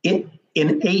 in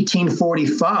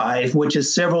 1845, which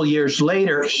is several years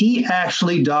later, he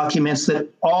actually documents that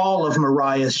all of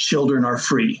Maria's children are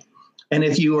free. And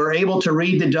if you are able to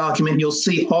read the document, you'll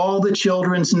see all the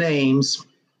children's names,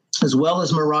 as well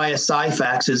as Maria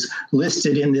Syphax's,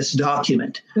 listed in this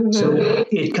document. So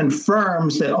it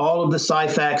confirms that all of the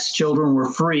Syphax children were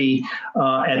free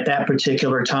at that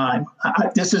particular time.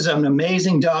 This is an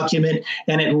amazing document,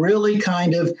 and it really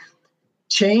kind of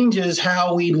changes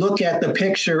how we look at the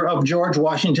picture of George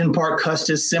Washington Parke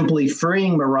Custis simply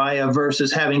freeing Maria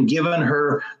versus having given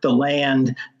her the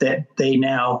land that they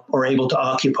now are able to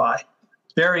occupy.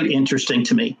 Very interesting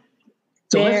to me.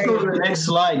 So let's go to the next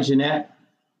slide, Jeanette.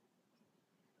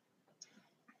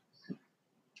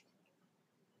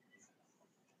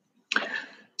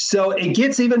 So it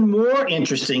gets even more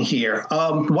interesting here.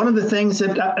 One of the things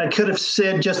that I could have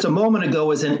said just a moment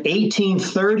ago is in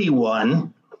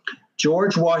 1831,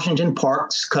 George Washington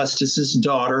Parke Custis's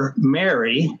daughter,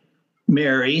 Mary,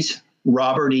 marries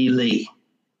Robert E. Lee.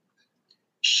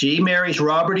 She marries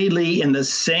Robert E. Lee in the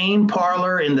same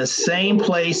parlor, in the same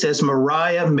place as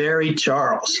Maria married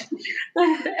Charles.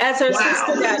 As her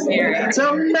sister got married. That's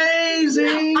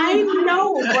amazing. I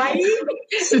know, right?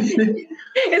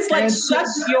 It's like, shut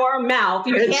your mouth.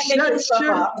 You can't make this stuff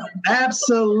up.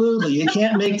 Absolutely. You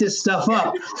can't make this stuff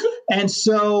up. And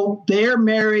so they're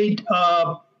married.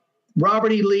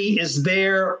 Robert E. Lee is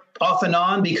there off and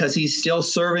on because he's still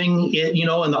serving, in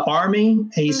the Army.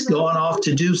 He's going off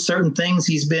to do certain things.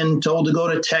 He's been told to go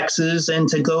to Texas and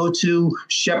to go to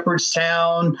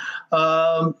Shepherdstown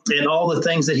and all the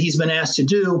things that he's been asked to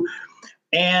do.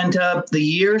 And the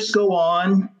years go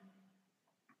on.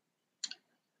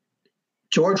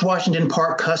 George Washington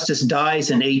Parke Custis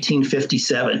dies in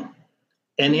 1857.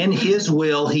 And in his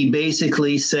will, he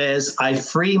basically says, I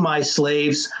free my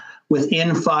slaves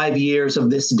within 5 years of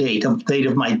this date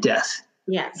of my death.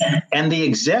 Yes. And the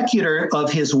executor of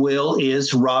his will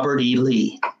is Robert E.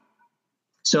 Lee.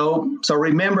 So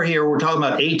remember here, we're talking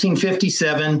about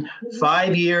 1857,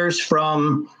 5 years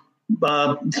from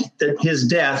his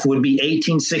death would be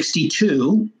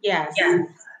 1862. Yes.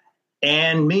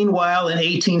 And meanwhile, in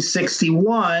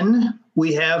 1861,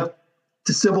 we have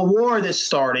the Civil War that's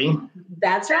starting.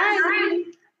 That's right.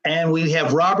 And we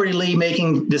have Robert E. Lee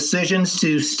making decisions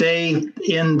to stay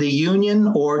in the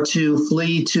Union or to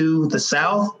flee to the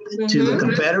South, to the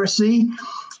Confederacy.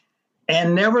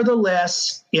 And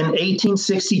nevertheless, in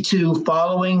 1862,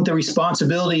 following the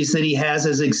responsibilities that he has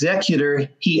as executor,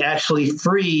 he actually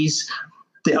frees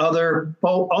the other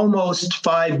almost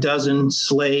 6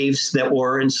 slaves that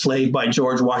were enslaved by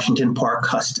George Washington Parke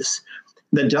Custis.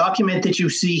 The document that you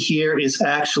see here is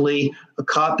actually a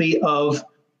copy of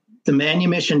the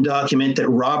manumission document that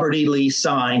Robert E. Lee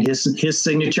signed. His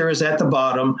signature is at the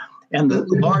bottom, and the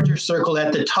larger circle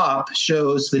at the top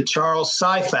shows that Charles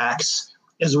Syphax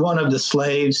is one of the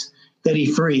slaves that he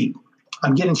freed.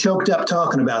 I'm getting choked up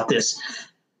talking about this.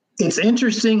 It's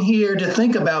interesting here to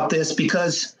think about this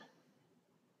because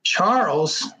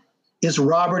Charles is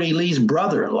Robert E. Lee's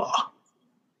brother-in-law.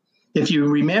 If you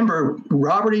remember,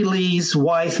 Robert E. Lee's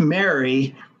wife,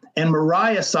 Mary, and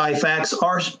Maria Syphax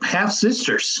are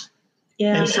half-sisters.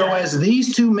 Yeah. And so as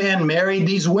these two men married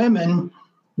these women,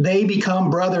 they become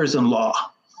brothers-in-law.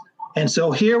 And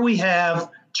so here we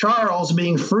have Charles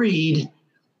being freed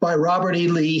by Robert E.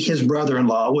 Lee, his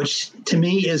brother-in-law, which to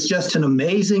me is just an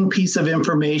amazing piece of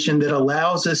information that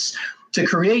allows us to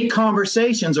create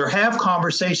conversations or have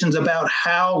conversations about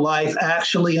how life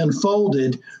actually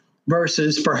unfolded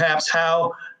versus perhaps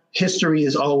how history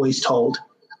is always told.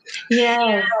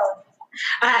 Yeah.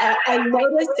 I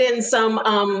noticed in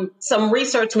some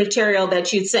research material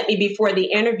that you sent me before the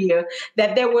interview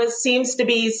that there seems to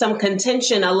be some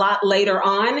contention a lot later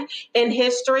on in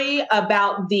history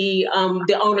about the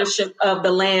ownership of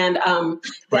the land.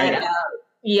 Right.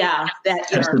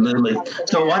 Absolutely.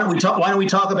 So why don't we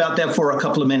talk about that for a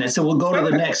couple of minutes? So we'll go to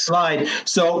the next slide.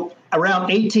 So around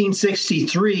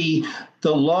 1863,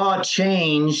 the law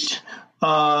changed.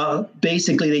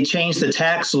 Basically, they changed the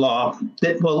tax law.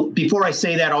 Before I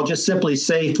say that, I'll just simply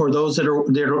say for those that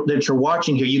are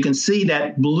watching here, you can see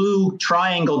that blue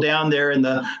triangle down there in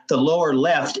the lower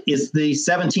left is the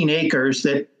 17 acres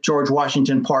that George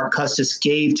Washington Parke Custis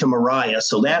gave to Maria.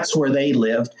 So that's where they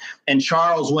lived. And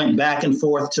Charles went back and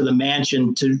forth to the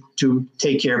mansion to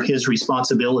take care of his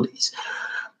responsibilities.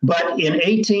 But in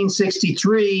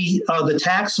 1863, the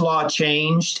tax law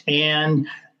changed, and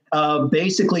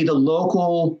basically the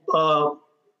local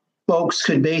folks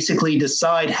could basically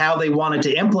decide how they wanted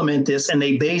to implement this. And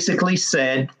they basically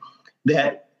said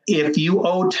that if you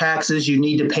owe taxes, you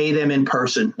need to pay them in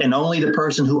person, and only the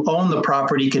person who owned the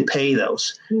property could pay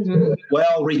those. Mm-hmm.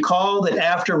 Well, recall that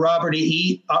after Robert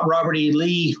E.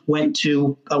 Lee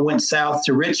went south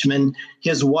to Richmond,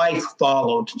 his wife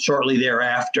followed shortly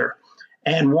thereafter.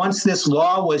 And once this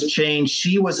law was changed,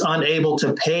 she was unable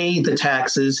to pay the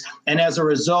taxes. And as a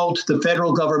result, the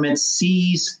federal government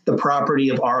seized the property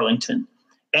of Arlington.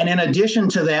 And in addition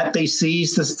to that, they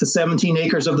seized the 17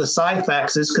 acres of the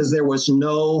Syphaxes because there was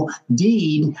no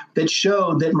deed that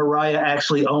showed that Maria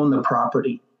actually owned the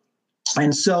property.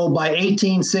 And so by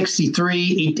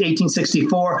 1863,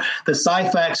 1864, the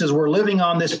Syphaxes were living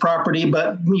on this property,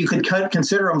 but you could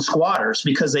consider them squatters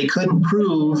because they couldn't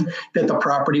prove that the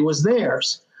property was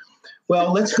theirs.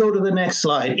 Well, let's go to the next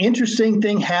slide. Interesting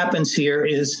thing happens here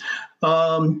is,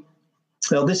 let's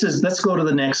go to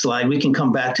the next slide. We can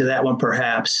come back to that one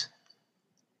perhaps.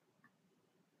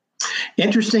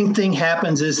 Interesting thing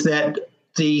happens is that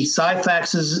the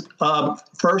Syphax's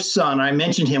first son, I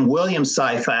mentioned him, William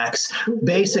Syphax,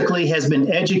 basically has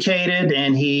been educated,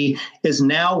 and he is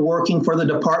now working for the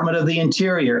Department of the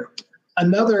Interior.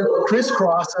 Another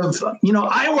crisscross of,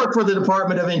 I work for the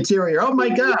Department of Interior. Oh my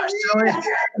gosh.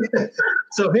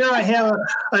 So here I have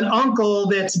an uncle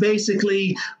that's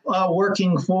basically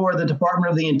working for the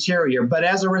Department of the Interior. But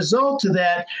as a result of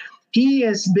that, he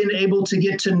has been able to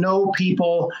get to know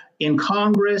people in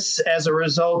Congress as a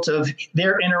result of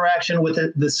their interaction with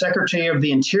the Secretary of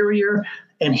the Interior,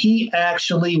 and he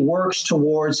actually works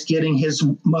towards getting his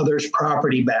mother's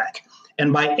property back.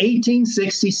 And by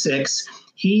 1866,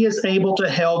 he is able to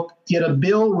help get a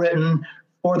bill written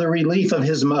for the relief of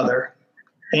his mother.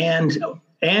 And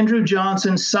Andrew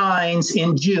Johnson signs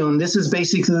in June. This is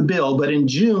basically the bill, but in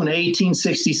June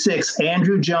 1866,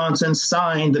 Andrew Johnson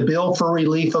signed the bill for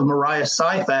relief of Maria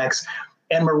Syphax,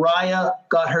 and Maria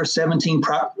got her 17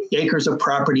 acres of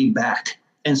property back.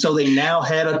 And so they now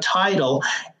had a title.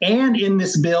 And in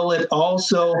this bill, it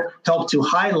also helped to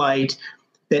highlight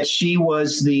that she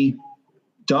was the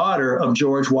daughter of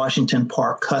George Washington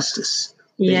Parke Custis.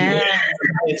 Yeah.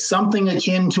 It's something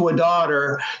akin to a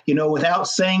daughter, without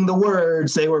saying the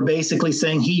words. They were basically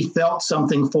saying he felt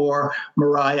something for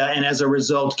Maria, and as a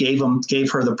result gave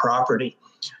her the property.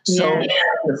 So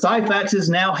the Syphaxes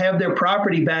now have their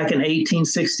property back in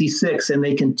 1866, and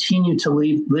they continue to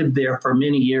live there for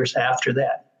many years after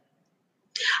that.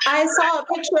 I saw a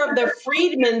picture of the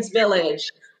Freedmen's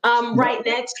Village right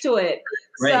next to it.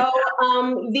 Right. So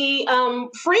the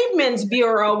Freedmen's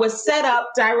Bureau was set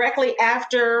up directly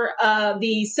after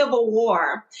the Civil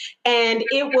War, and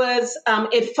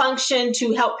it functioned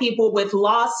to help people with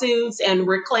lawsuits and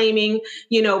reclaiming,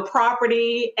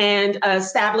 property and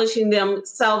establishing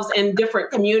themselves in different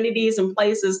communities and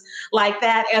places like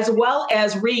that, as well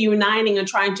as reuniting and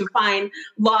trying to find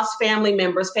lost family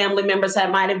members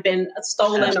that might have been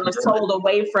stolen or sold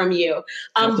away from you.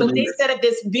 But they set up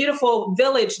this beautiful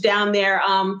village down there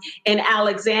in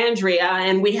Alexandria,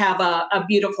 and we have a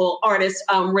beautiful artist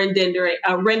rendering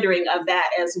of that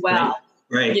as well.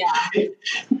 Right. Yeah.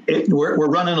 We're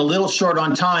running a little short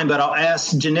on time, but I'll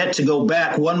ask Jeanette to go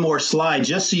back one more slide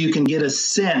just so you can get a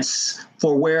sense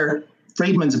for where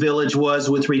Freedmen's Village was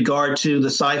with regard to the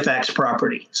Syphax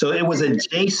property. So it was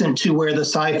adjacent to where the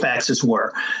Syphaxes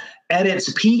were. At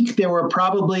its peak, there were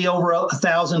probably over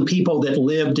 1,000 people that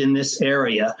lived in this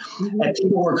area. Mm-hmm. And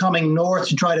people were coming north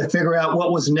to try to figure out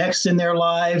what was next in their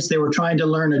lives. They were trying to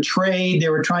learn a trade. They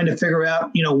were trying to figure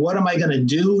out, what am I going to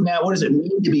do now? What does it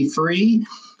mean to be free?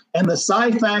 And the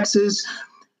Syphaxes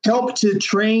helped to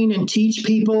train and teach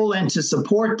people and to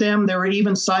support them. There were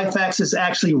even Syphaxes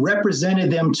actually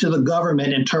represented them to the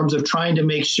government in terms of trying to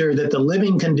make sure that the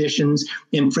living conditions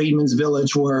in Freedmen's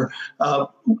Village were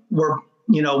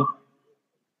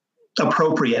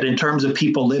appropriate in terms of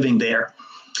people living there.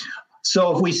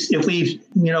 So if we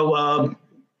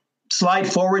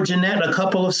slide forward, Jeanette, a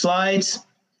couple of slides.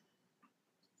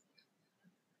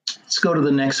 Let's go to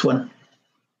the next one.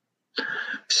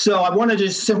 So I want to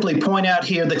just simply point out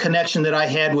here the connection that I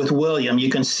had with William. You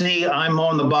can see I'm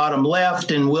on the bottom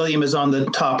left and William is on the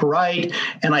top right.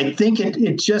 And I think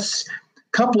it just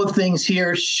couple of things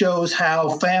here shows how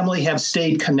family have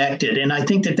stayed connected. And I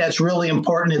think that that's really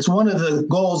important. It's one of the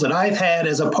goals that I've had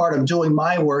as a part of doing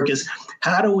my work is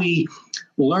how do we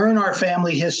learn our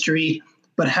family history,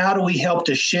 but how do we help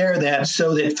to share that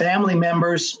so that family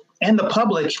members and the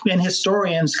public and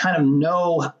historians kind of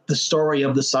know the story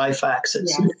of the Syphaxes.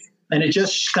 Yes. And it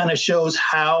just kind of shows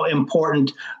how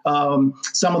important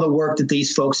some of the work that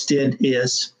these folks did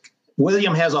is.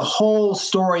 William has a whole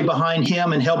story behind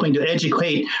him and helping to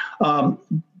educate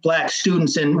Black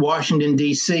students in Washington,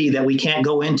 D.C. that we can't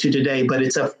go into today, but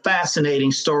it's a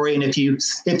fascinating story. And if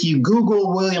you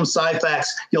Google William Syphax,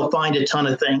 you'll find a ton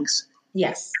of things.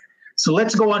 Yes. So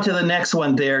let's go on to the next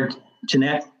one there,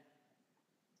 Jeanette.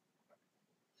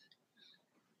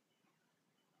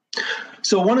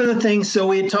 So one of the things, so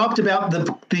we had talked about the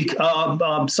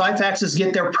Syphaxes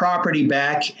get their property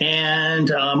back, and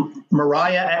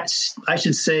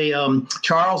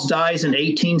Charles dies in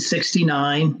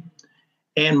 1869,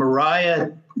 and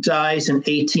Mariah dies in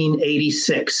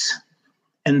 1886.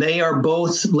 And they are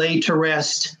both laid to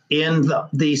rest in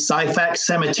the Syphax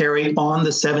cemetery on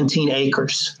the 17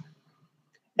 acres.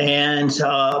 And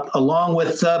along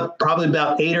with probably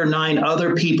about 8 or 9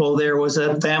 other people, there was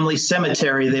a family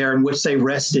cemetery there in which they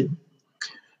rested.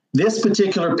 This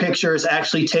particular picture is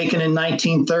actually taken in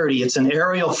 1930. It's an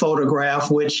aerial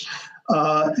photograph, which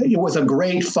it was a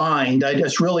great find. I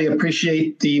just really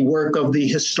appreciate the work of the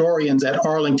historians at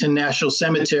Arlington National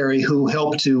Cemetery who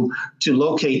helped to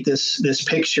locate this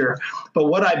picture. But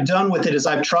what I've done with it is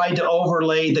I've tried to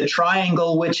overlay the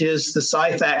triangle, which is the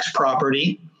Syphax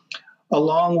property,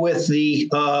 along with the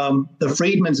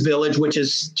Freedmen's Village, which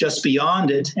is just beyond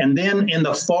it. And then in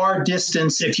the far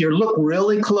distance, if you look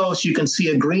really close, you can see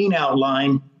a green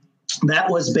outline. That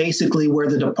was basically where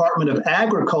the Department of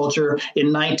Agriculture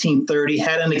in 1930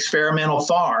 had an experimental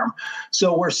farm.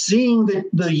 So we're seeing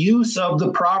the use of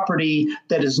the property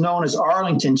that is known as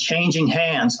Arlington changing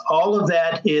hands. All of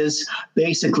that is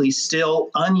basically still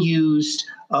unused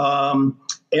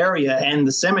area, and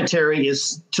the cemetery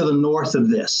is to the north of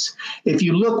this. If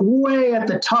you look way at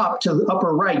the top to the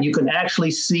upper right, you can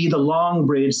actually see the long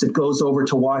bridge that goes over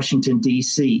to Washington,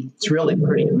 D.C. It's really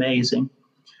pretty amazing.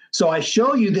 So I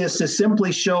show you this to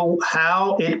simply show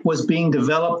how it was being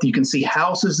developed. You can see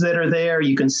houses that are there.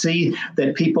 You can see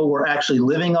that people were actually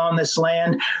living on this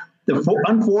land. The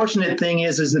unfortunate thing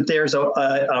is that there's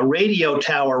a radio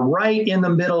tower right in the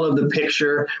middle of the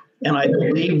picture. And I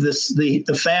believe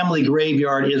the family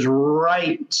graveyard is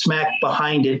right smack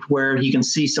behind it, where you can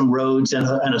see some roads and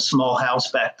a small house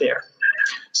back there.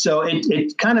 So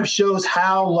it kind of shows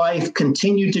how life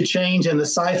continued to change, and the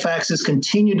Syphaxes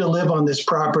continue to live on this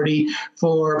property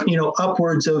for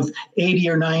upwards of 80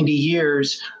 or 90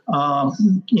 years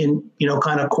in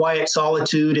kind of quiet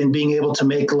solitude and being able to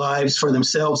make lives for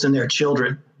themselves and their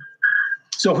children.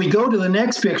 So if we go to the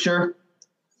next picture.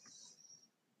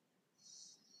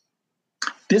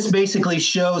 This basically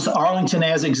shows Arlington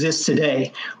as exists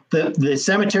today. The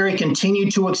cemetery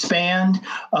continued to expand.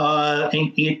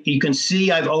 And you can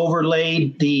see I've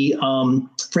overlaid the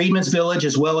Freedman's Village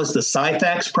as well as the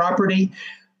Syphax property.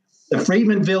 The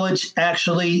Freedman Village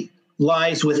actually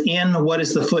lies within what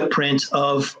is the footprint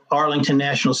of Arlington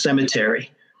National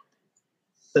Cemetery.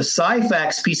 The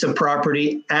Syphax piece of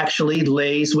property actually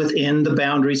lays within the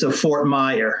boundaries of Fort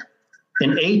Myer. In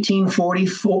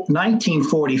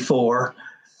 1944,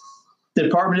 the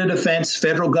Department of Defense,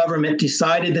 federal government,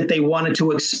 decided that they wanted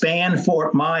to expand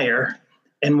Fort Myer.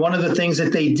 And one of the things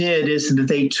that they did is that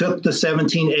they took the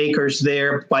 17 acres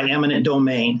there by eminent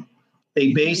domain.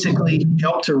 They basically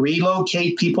helped to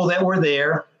relocate people that were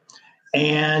there.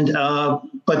 And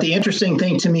but the interesting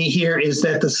thing to me here is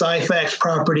that the Syphax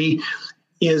property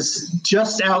is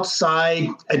just outside,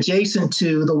 adjacent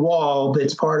to the wall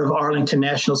that's part of Arlington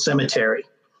National Cemetery.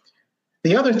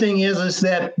 The other thing is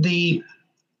that the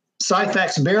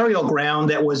Syphax burial ground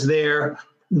that was there,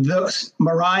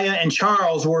 Mariah and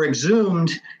Charles were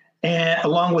exhumed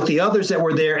along with the others that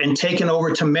were there and taken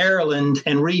over to Maryland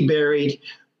and reburied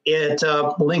at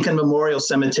Lincoln Memorial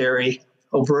Cemetery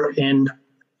over in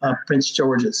Prince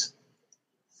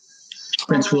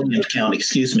William County,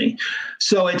 excuse me.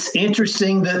 So it's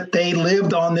interesting that they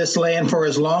lived on this land for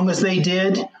as long as they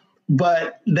did,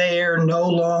 but they're no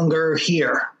longer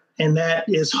here. And that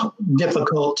is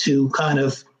difficult to kind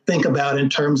of think about in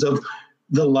terms of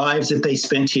the lives that they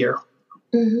spent here.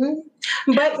 Mm-hmm.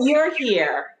 But you're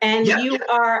here, and you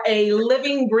are a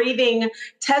living, breathing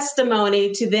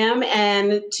testimony to them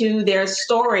and to their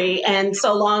story. And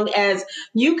so long as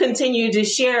you continue to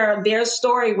share their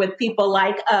story with people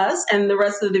like us and the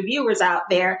rest of the viewers out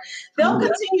there, they'll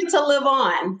continue to live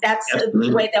on. That's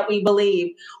the way that we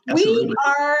believe. Absolutely. We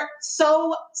are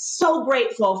so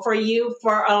grateful for you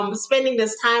for spending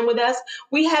this time with us.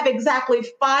 We have exactly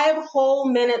 5 whole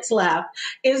minutes left.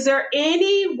 Is there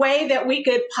any way that we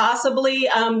could possibly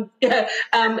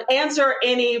answer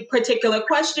any particular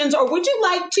questions, or would you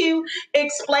like to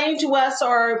explain to us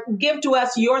or give to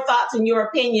us your thoughts and your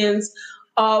opinions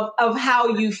of how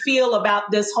you feel about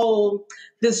this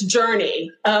journey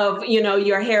of,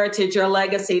 your heritage, your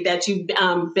legacy that you've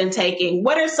been taking?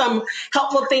 What are some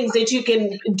helpful things that you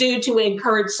can do to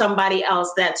encourage somebody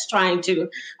else that's trying to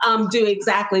do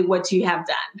exactly what you have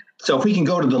done? So if we can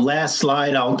go to the last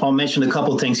slide, I'll mention a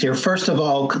couple of things here. First of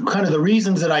all, kind of the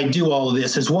reasons that I do all of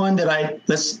this is one that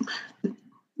let's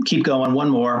keep going, one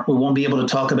more. We won't be able to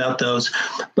talk about those.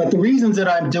 But the reasons that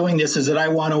I'm doing this is that I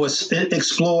want to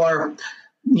explore,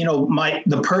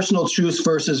 the personal truths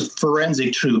versus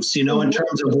forensic truths, in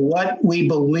terms of what we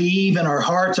believe in our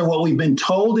hearts or what we've been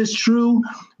told is true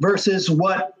versus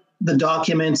what the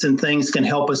documents and things can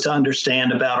help us to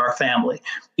understand about our family.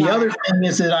 The other thing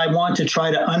is that I want to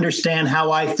try to understand how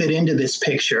I fit into this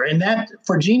picture. And that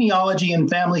for genealogy and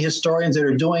family historians that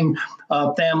are doing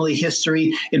family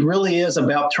history, it really is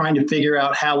about trying to figure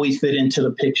out how we fit into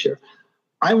the picture.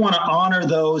 I want to honor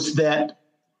those that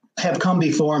have come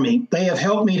before me. They have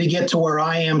helped me to get to where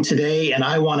I am today, and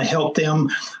I want to help them,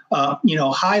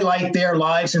 highlight their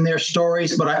lives and their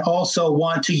stories, but I also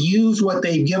want to use what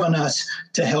they've given us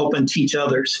to help and teach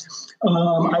others. I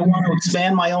want to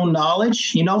expand my own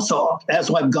knowledge, so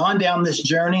as I've gone down this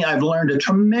journey, I've learned a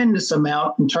tremendous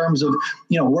amount in terms of,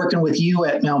 working with you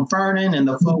at Mount Vernon and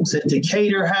the folks at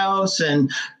Decatur House.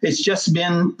 And it's just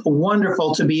been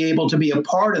wonderful to be able to be a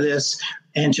part of this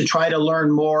and to try to learn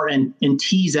more and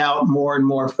tease out more and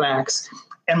more facts.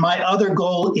 And my other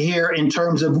goal here in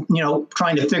terms of,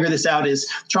 trying to figure this out is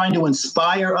trying to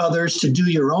inspire others to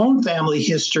do your own family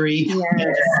history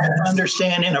and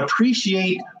understand and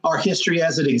appreciate our history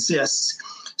as it exists.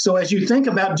 So as you think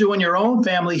about doing your own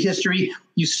family history,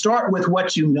 you start with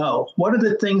what you know. What are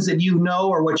the things that you know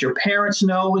or what your parents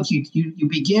know? You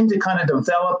begin to kind of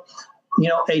develop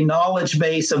a knowledge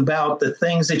base about the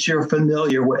things that you're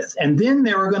familiar with. And then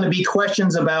there are going to be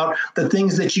questions about the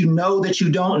things that you know that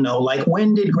you don't know, like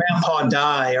when did Grandpa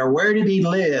die, or where did he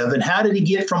live, and how did he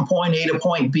get from point A to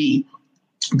point B?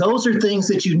 Those are things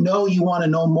that you want to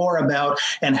know more about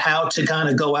and how to kind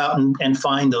of go out and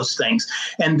find those things.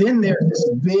 And then there's this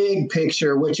big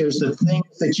picture, which is the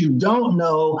things that you don't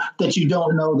know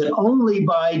that only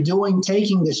by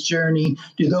taking this journey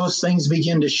do those things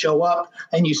begin to show up,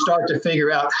 and you start to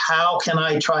figure out how can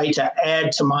I try to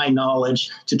add to my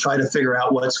knowledge to try to figure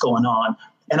out what's going on.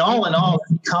 And all in all,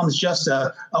 it becomes just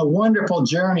a wonderful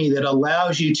journey that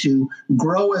allows you to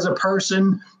grow as a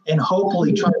person and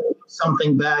hopefully try to give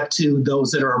something back to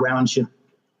those that are around you.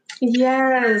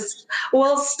 Yes.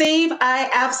 Well, Steve, I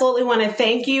absolutely want to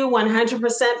thank you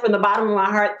 100% from the bottom of my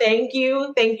heart. Thank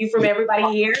you. Thank you from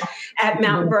everybody here at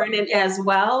Mount Vernon as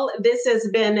well. This has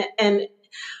been an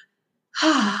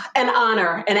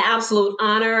honor, an absolute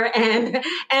honor, and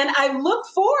I look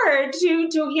forward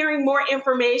to hearing more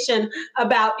information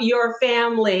about your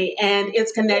family and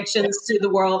its connections to the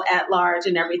world at large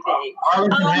and everything.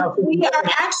 We are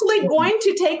actually going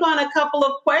to take on a couple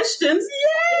of questions.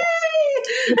 Yay!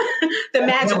 The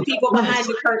magic people behind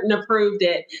the curtain approved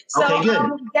it.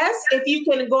 So, yes, if you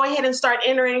can go ahead and start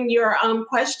entering your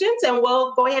questions, and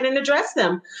we'll go ahead and address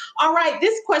them. All right,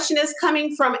 this question is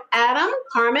coming from Adam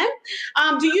Carmen.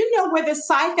 Do you know where the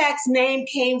Syphax name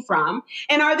came from?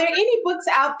 And are there any books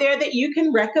out there that you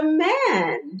can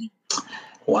recommend?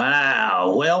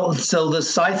 Wow. Well, so the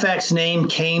Syphax name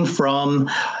came from,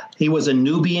 he was a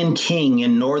Nubian king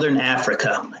in northern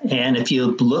Africa. And if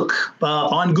you look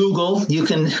on Google, you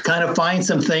can kind of find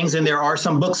some things, and there are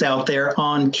some books out there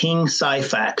on King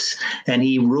Syphax. And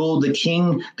he ruled the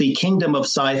kingdom of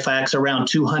Syphax around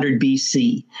 200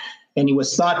 BC. And he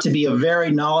was thought to be a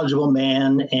very knowledgeable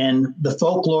man. And the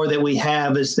folklore that we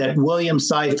have is that William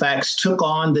Syphax took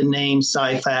on the name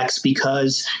Syphax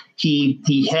because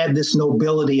he had this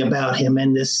nobility about him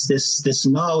and this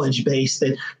knowledge base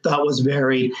that thought was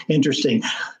very interesting.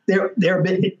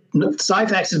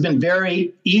 Syphax has been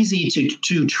very easy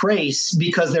to trace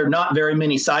because there are not very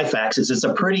many Syphaxes. It's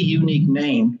a pretty unique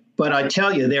name. But I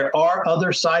tell you, there are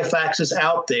other Syphaxes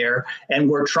out there, and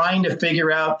we're trying to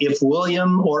figure out if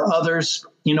William or others,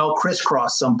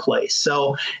 crisscross someplace.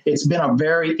 So it's been a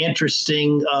very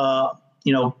interesting,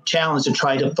 challenge to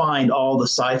try to find all the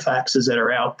Syphaxes that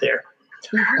are out there.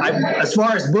 As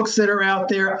far as books that are out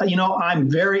there, I'm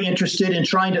very interested in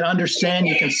trying to understand.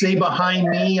 You can see behind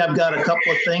me, I've got a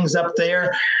couple of things up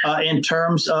there in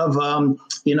terms of,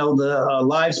 the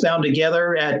Lives Bound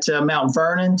Together at Mount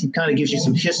Vernon. It kind of gives you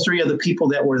some history of the people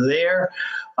that were there.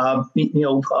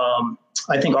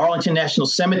 I think Arlington National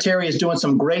Cemetery is doing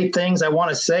some great things. I want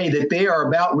to say that they are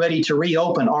about ready to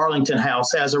reopen Arlington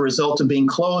House as a result of being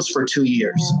closed for 2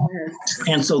 years.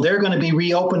 And so they're going to be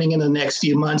reopening in the next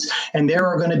few months. And there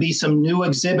are going to be some new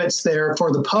exhibits there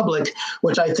for the public,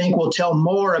 which I think will tell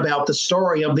more about the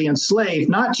story of the enslaved,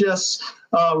 not just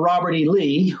Robert E.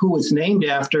 Lee, who was named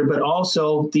after, but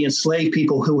also the enslaved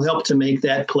people who helped to make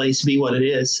that place be what it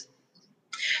is.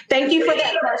 Thank you for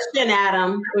that question,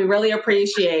 Adam. We really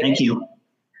appreciate it. Thank you.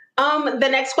 The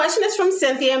next question is from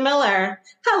Cynthia Miller.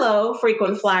 Hello,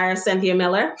 frequent flyer Cynthia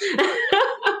Miller.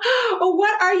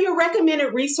 What are your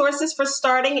recommended resources for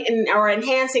starting or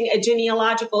enhancing a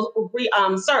genealogical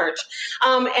search?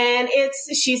 And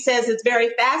she says it's very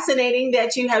fascinating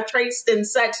that you have traced in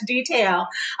such detail.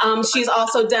 She's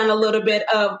also done a little bit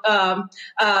of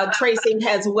tracing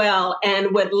as well,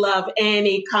 and would love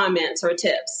any comments or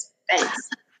tips. Thanks.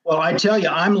 Well, I tell you,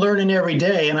 I'm learning every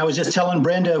day. And I was just telling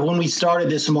Brenda when we started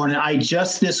this morning, I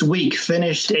just this week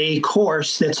finished a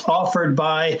course that's offered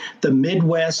by the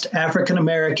Midwest African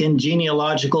American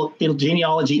Genealogy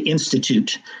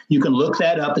Institute. You can look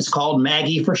that up. It's called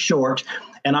Maggie for short.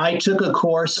 And I took a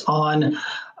course on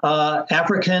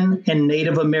African and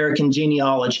Native American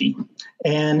genealogy.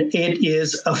 And it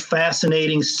is a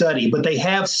fascinating study. But they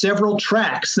have several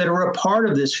tracks that are a part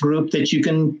of this group that you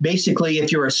can basically,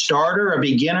 if you're a starter, a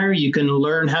beginner, you can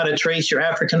learn how to trace your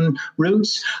African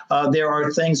roots. There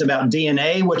are things about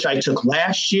DNA, which I took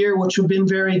last year, which have been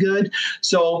very good.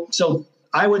 So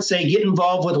I would say get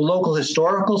involved with a local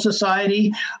historical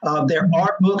society. There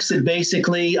are books that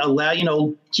basically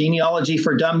allow, genealogy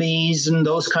for dummies and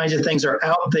those kinds of things are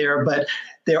out there. But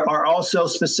there are also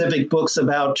specific books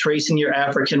about tracing your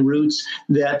African roots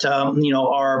that,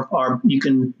 are you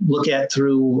can look at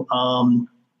through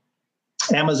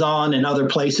Amazon and other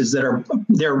places that are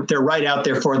they're right out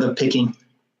there for the picking.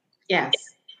 Yes.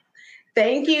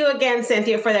 Thank you again,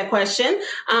 Cynthia, for that question.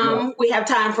 We have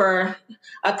time for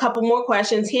a couple more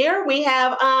questions here. We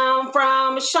have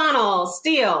from Shonal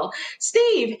Steele.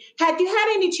 Steve, have you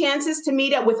had any chances to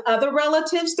meet up with other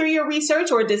relatives through your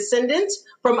research or descendants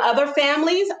from other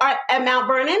families at Mount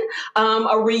Vernon?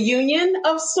 A reunion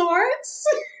of sorts?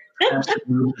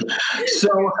 Absolutely. So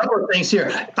a couple of things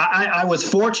here. I was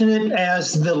fortunate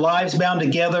as the Lives Bound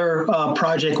Together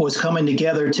project was coming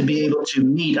together to be able to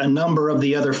meet a number of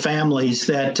the other families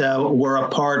that were a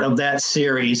part of that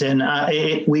series. And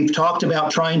we've talked about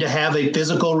trying to have a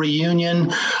physical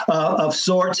reunion of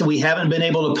sorts. We haven't been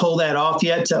able to pull that off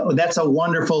yet. That's a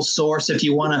wonderful source if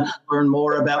you want to learn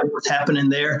more about what's happening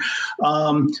there.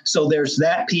 So there's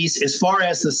that piece. As far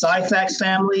as the Syphax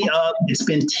family, it's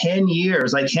been 10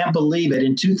 years. I can't can't believe it.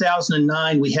 In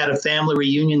 2009, we had a family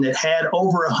reunion that had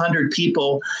over 100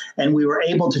 people, and we were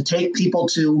able to take people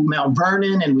to Mount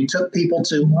Vernon, and we took people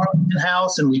to Arlington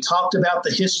House, and we talked about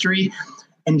the history.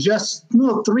 And just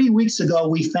 3 weeks ago,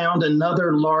 we found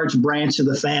another large branch of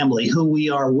the family who we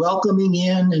are welcoming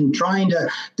in and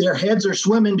their heads are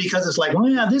swimming because it's like,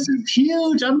 wow, this is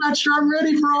huge. I'm not sure I'm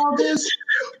ready for all this.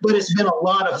 But it's been a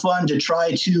lot of fun to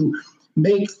try to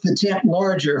make the tent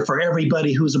larger for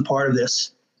everybody who's a part of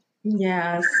this.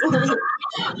 Yes.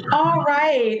 All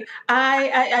right.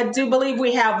 I do believe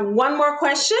we have one more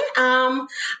question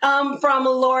from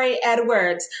Lori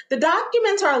Edwards. The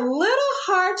documents are a little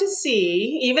hard to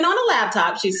see, even on a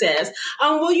laptop, she says.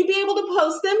 Will you be able to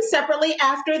post them separately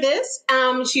after this?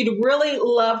 She'd really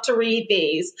love to read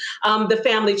these, the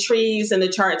family trees and the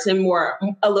charts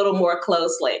a little more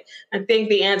closely. I think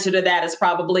the answer to that is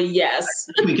probably yes.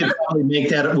 We can probably make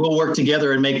that. We'll work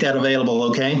together and make that available,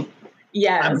 okay?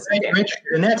 Yes.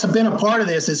 And that's been a part of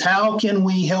this is how can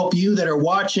we help you that are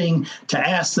watching to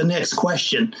ask the next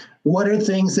question? What are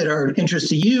things that are of interest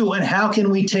to you, and how can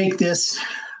we take this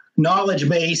knowledge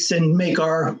base and make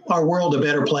our world a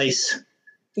better place?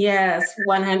 Yes,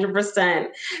 100%.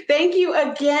 Thank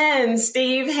you again,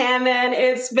 Steve Hammond.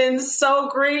 It's been so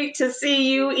great to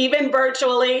see you, even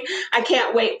virtually. I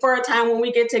can't wait for a time when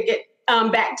we get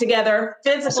back together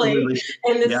physically. Absolutely.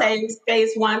 In the same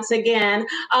space once again.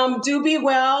 Do be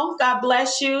well. God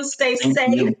bless you. Stay safe.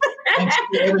 Thanks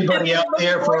to everybody out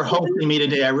there for hosting me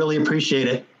today. I really appreciate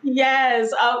it.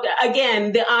 Yes.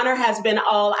 Again, the honor has been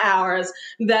all ours.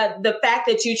 The fact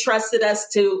that you trusted us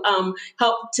to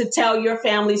help to tell your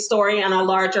family story on a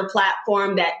larger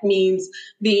platform, that means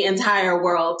the entire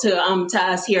world to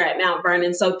us here at Mount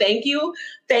Vernon. So thank you.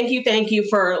 Thank you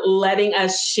for letting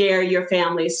us share your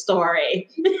family story.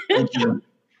 Thank you.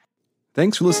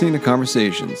 Thanks for listening to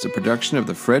Conversations, a production of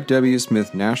the Fred W.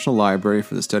 Smith National Library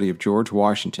for the Study of George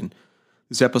Washington.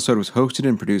 This episode was hosted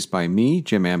and produced by me,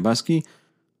 Jim Ambuske.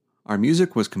 Our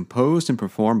music was composed and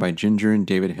performed by Ginger and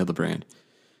David Hildebrand.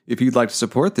 If you'd like to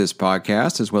support this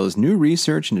podcast, as well as new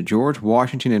research into George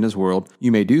Washington and his world,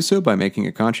 you may do so by making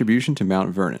a contribution to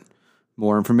Mount Vernon.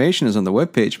 More information is on the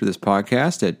webpage for this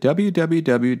podcast at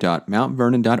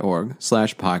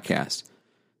www.mountvernon.org/podcast.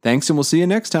 Thanks, and we'll see you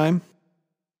next time.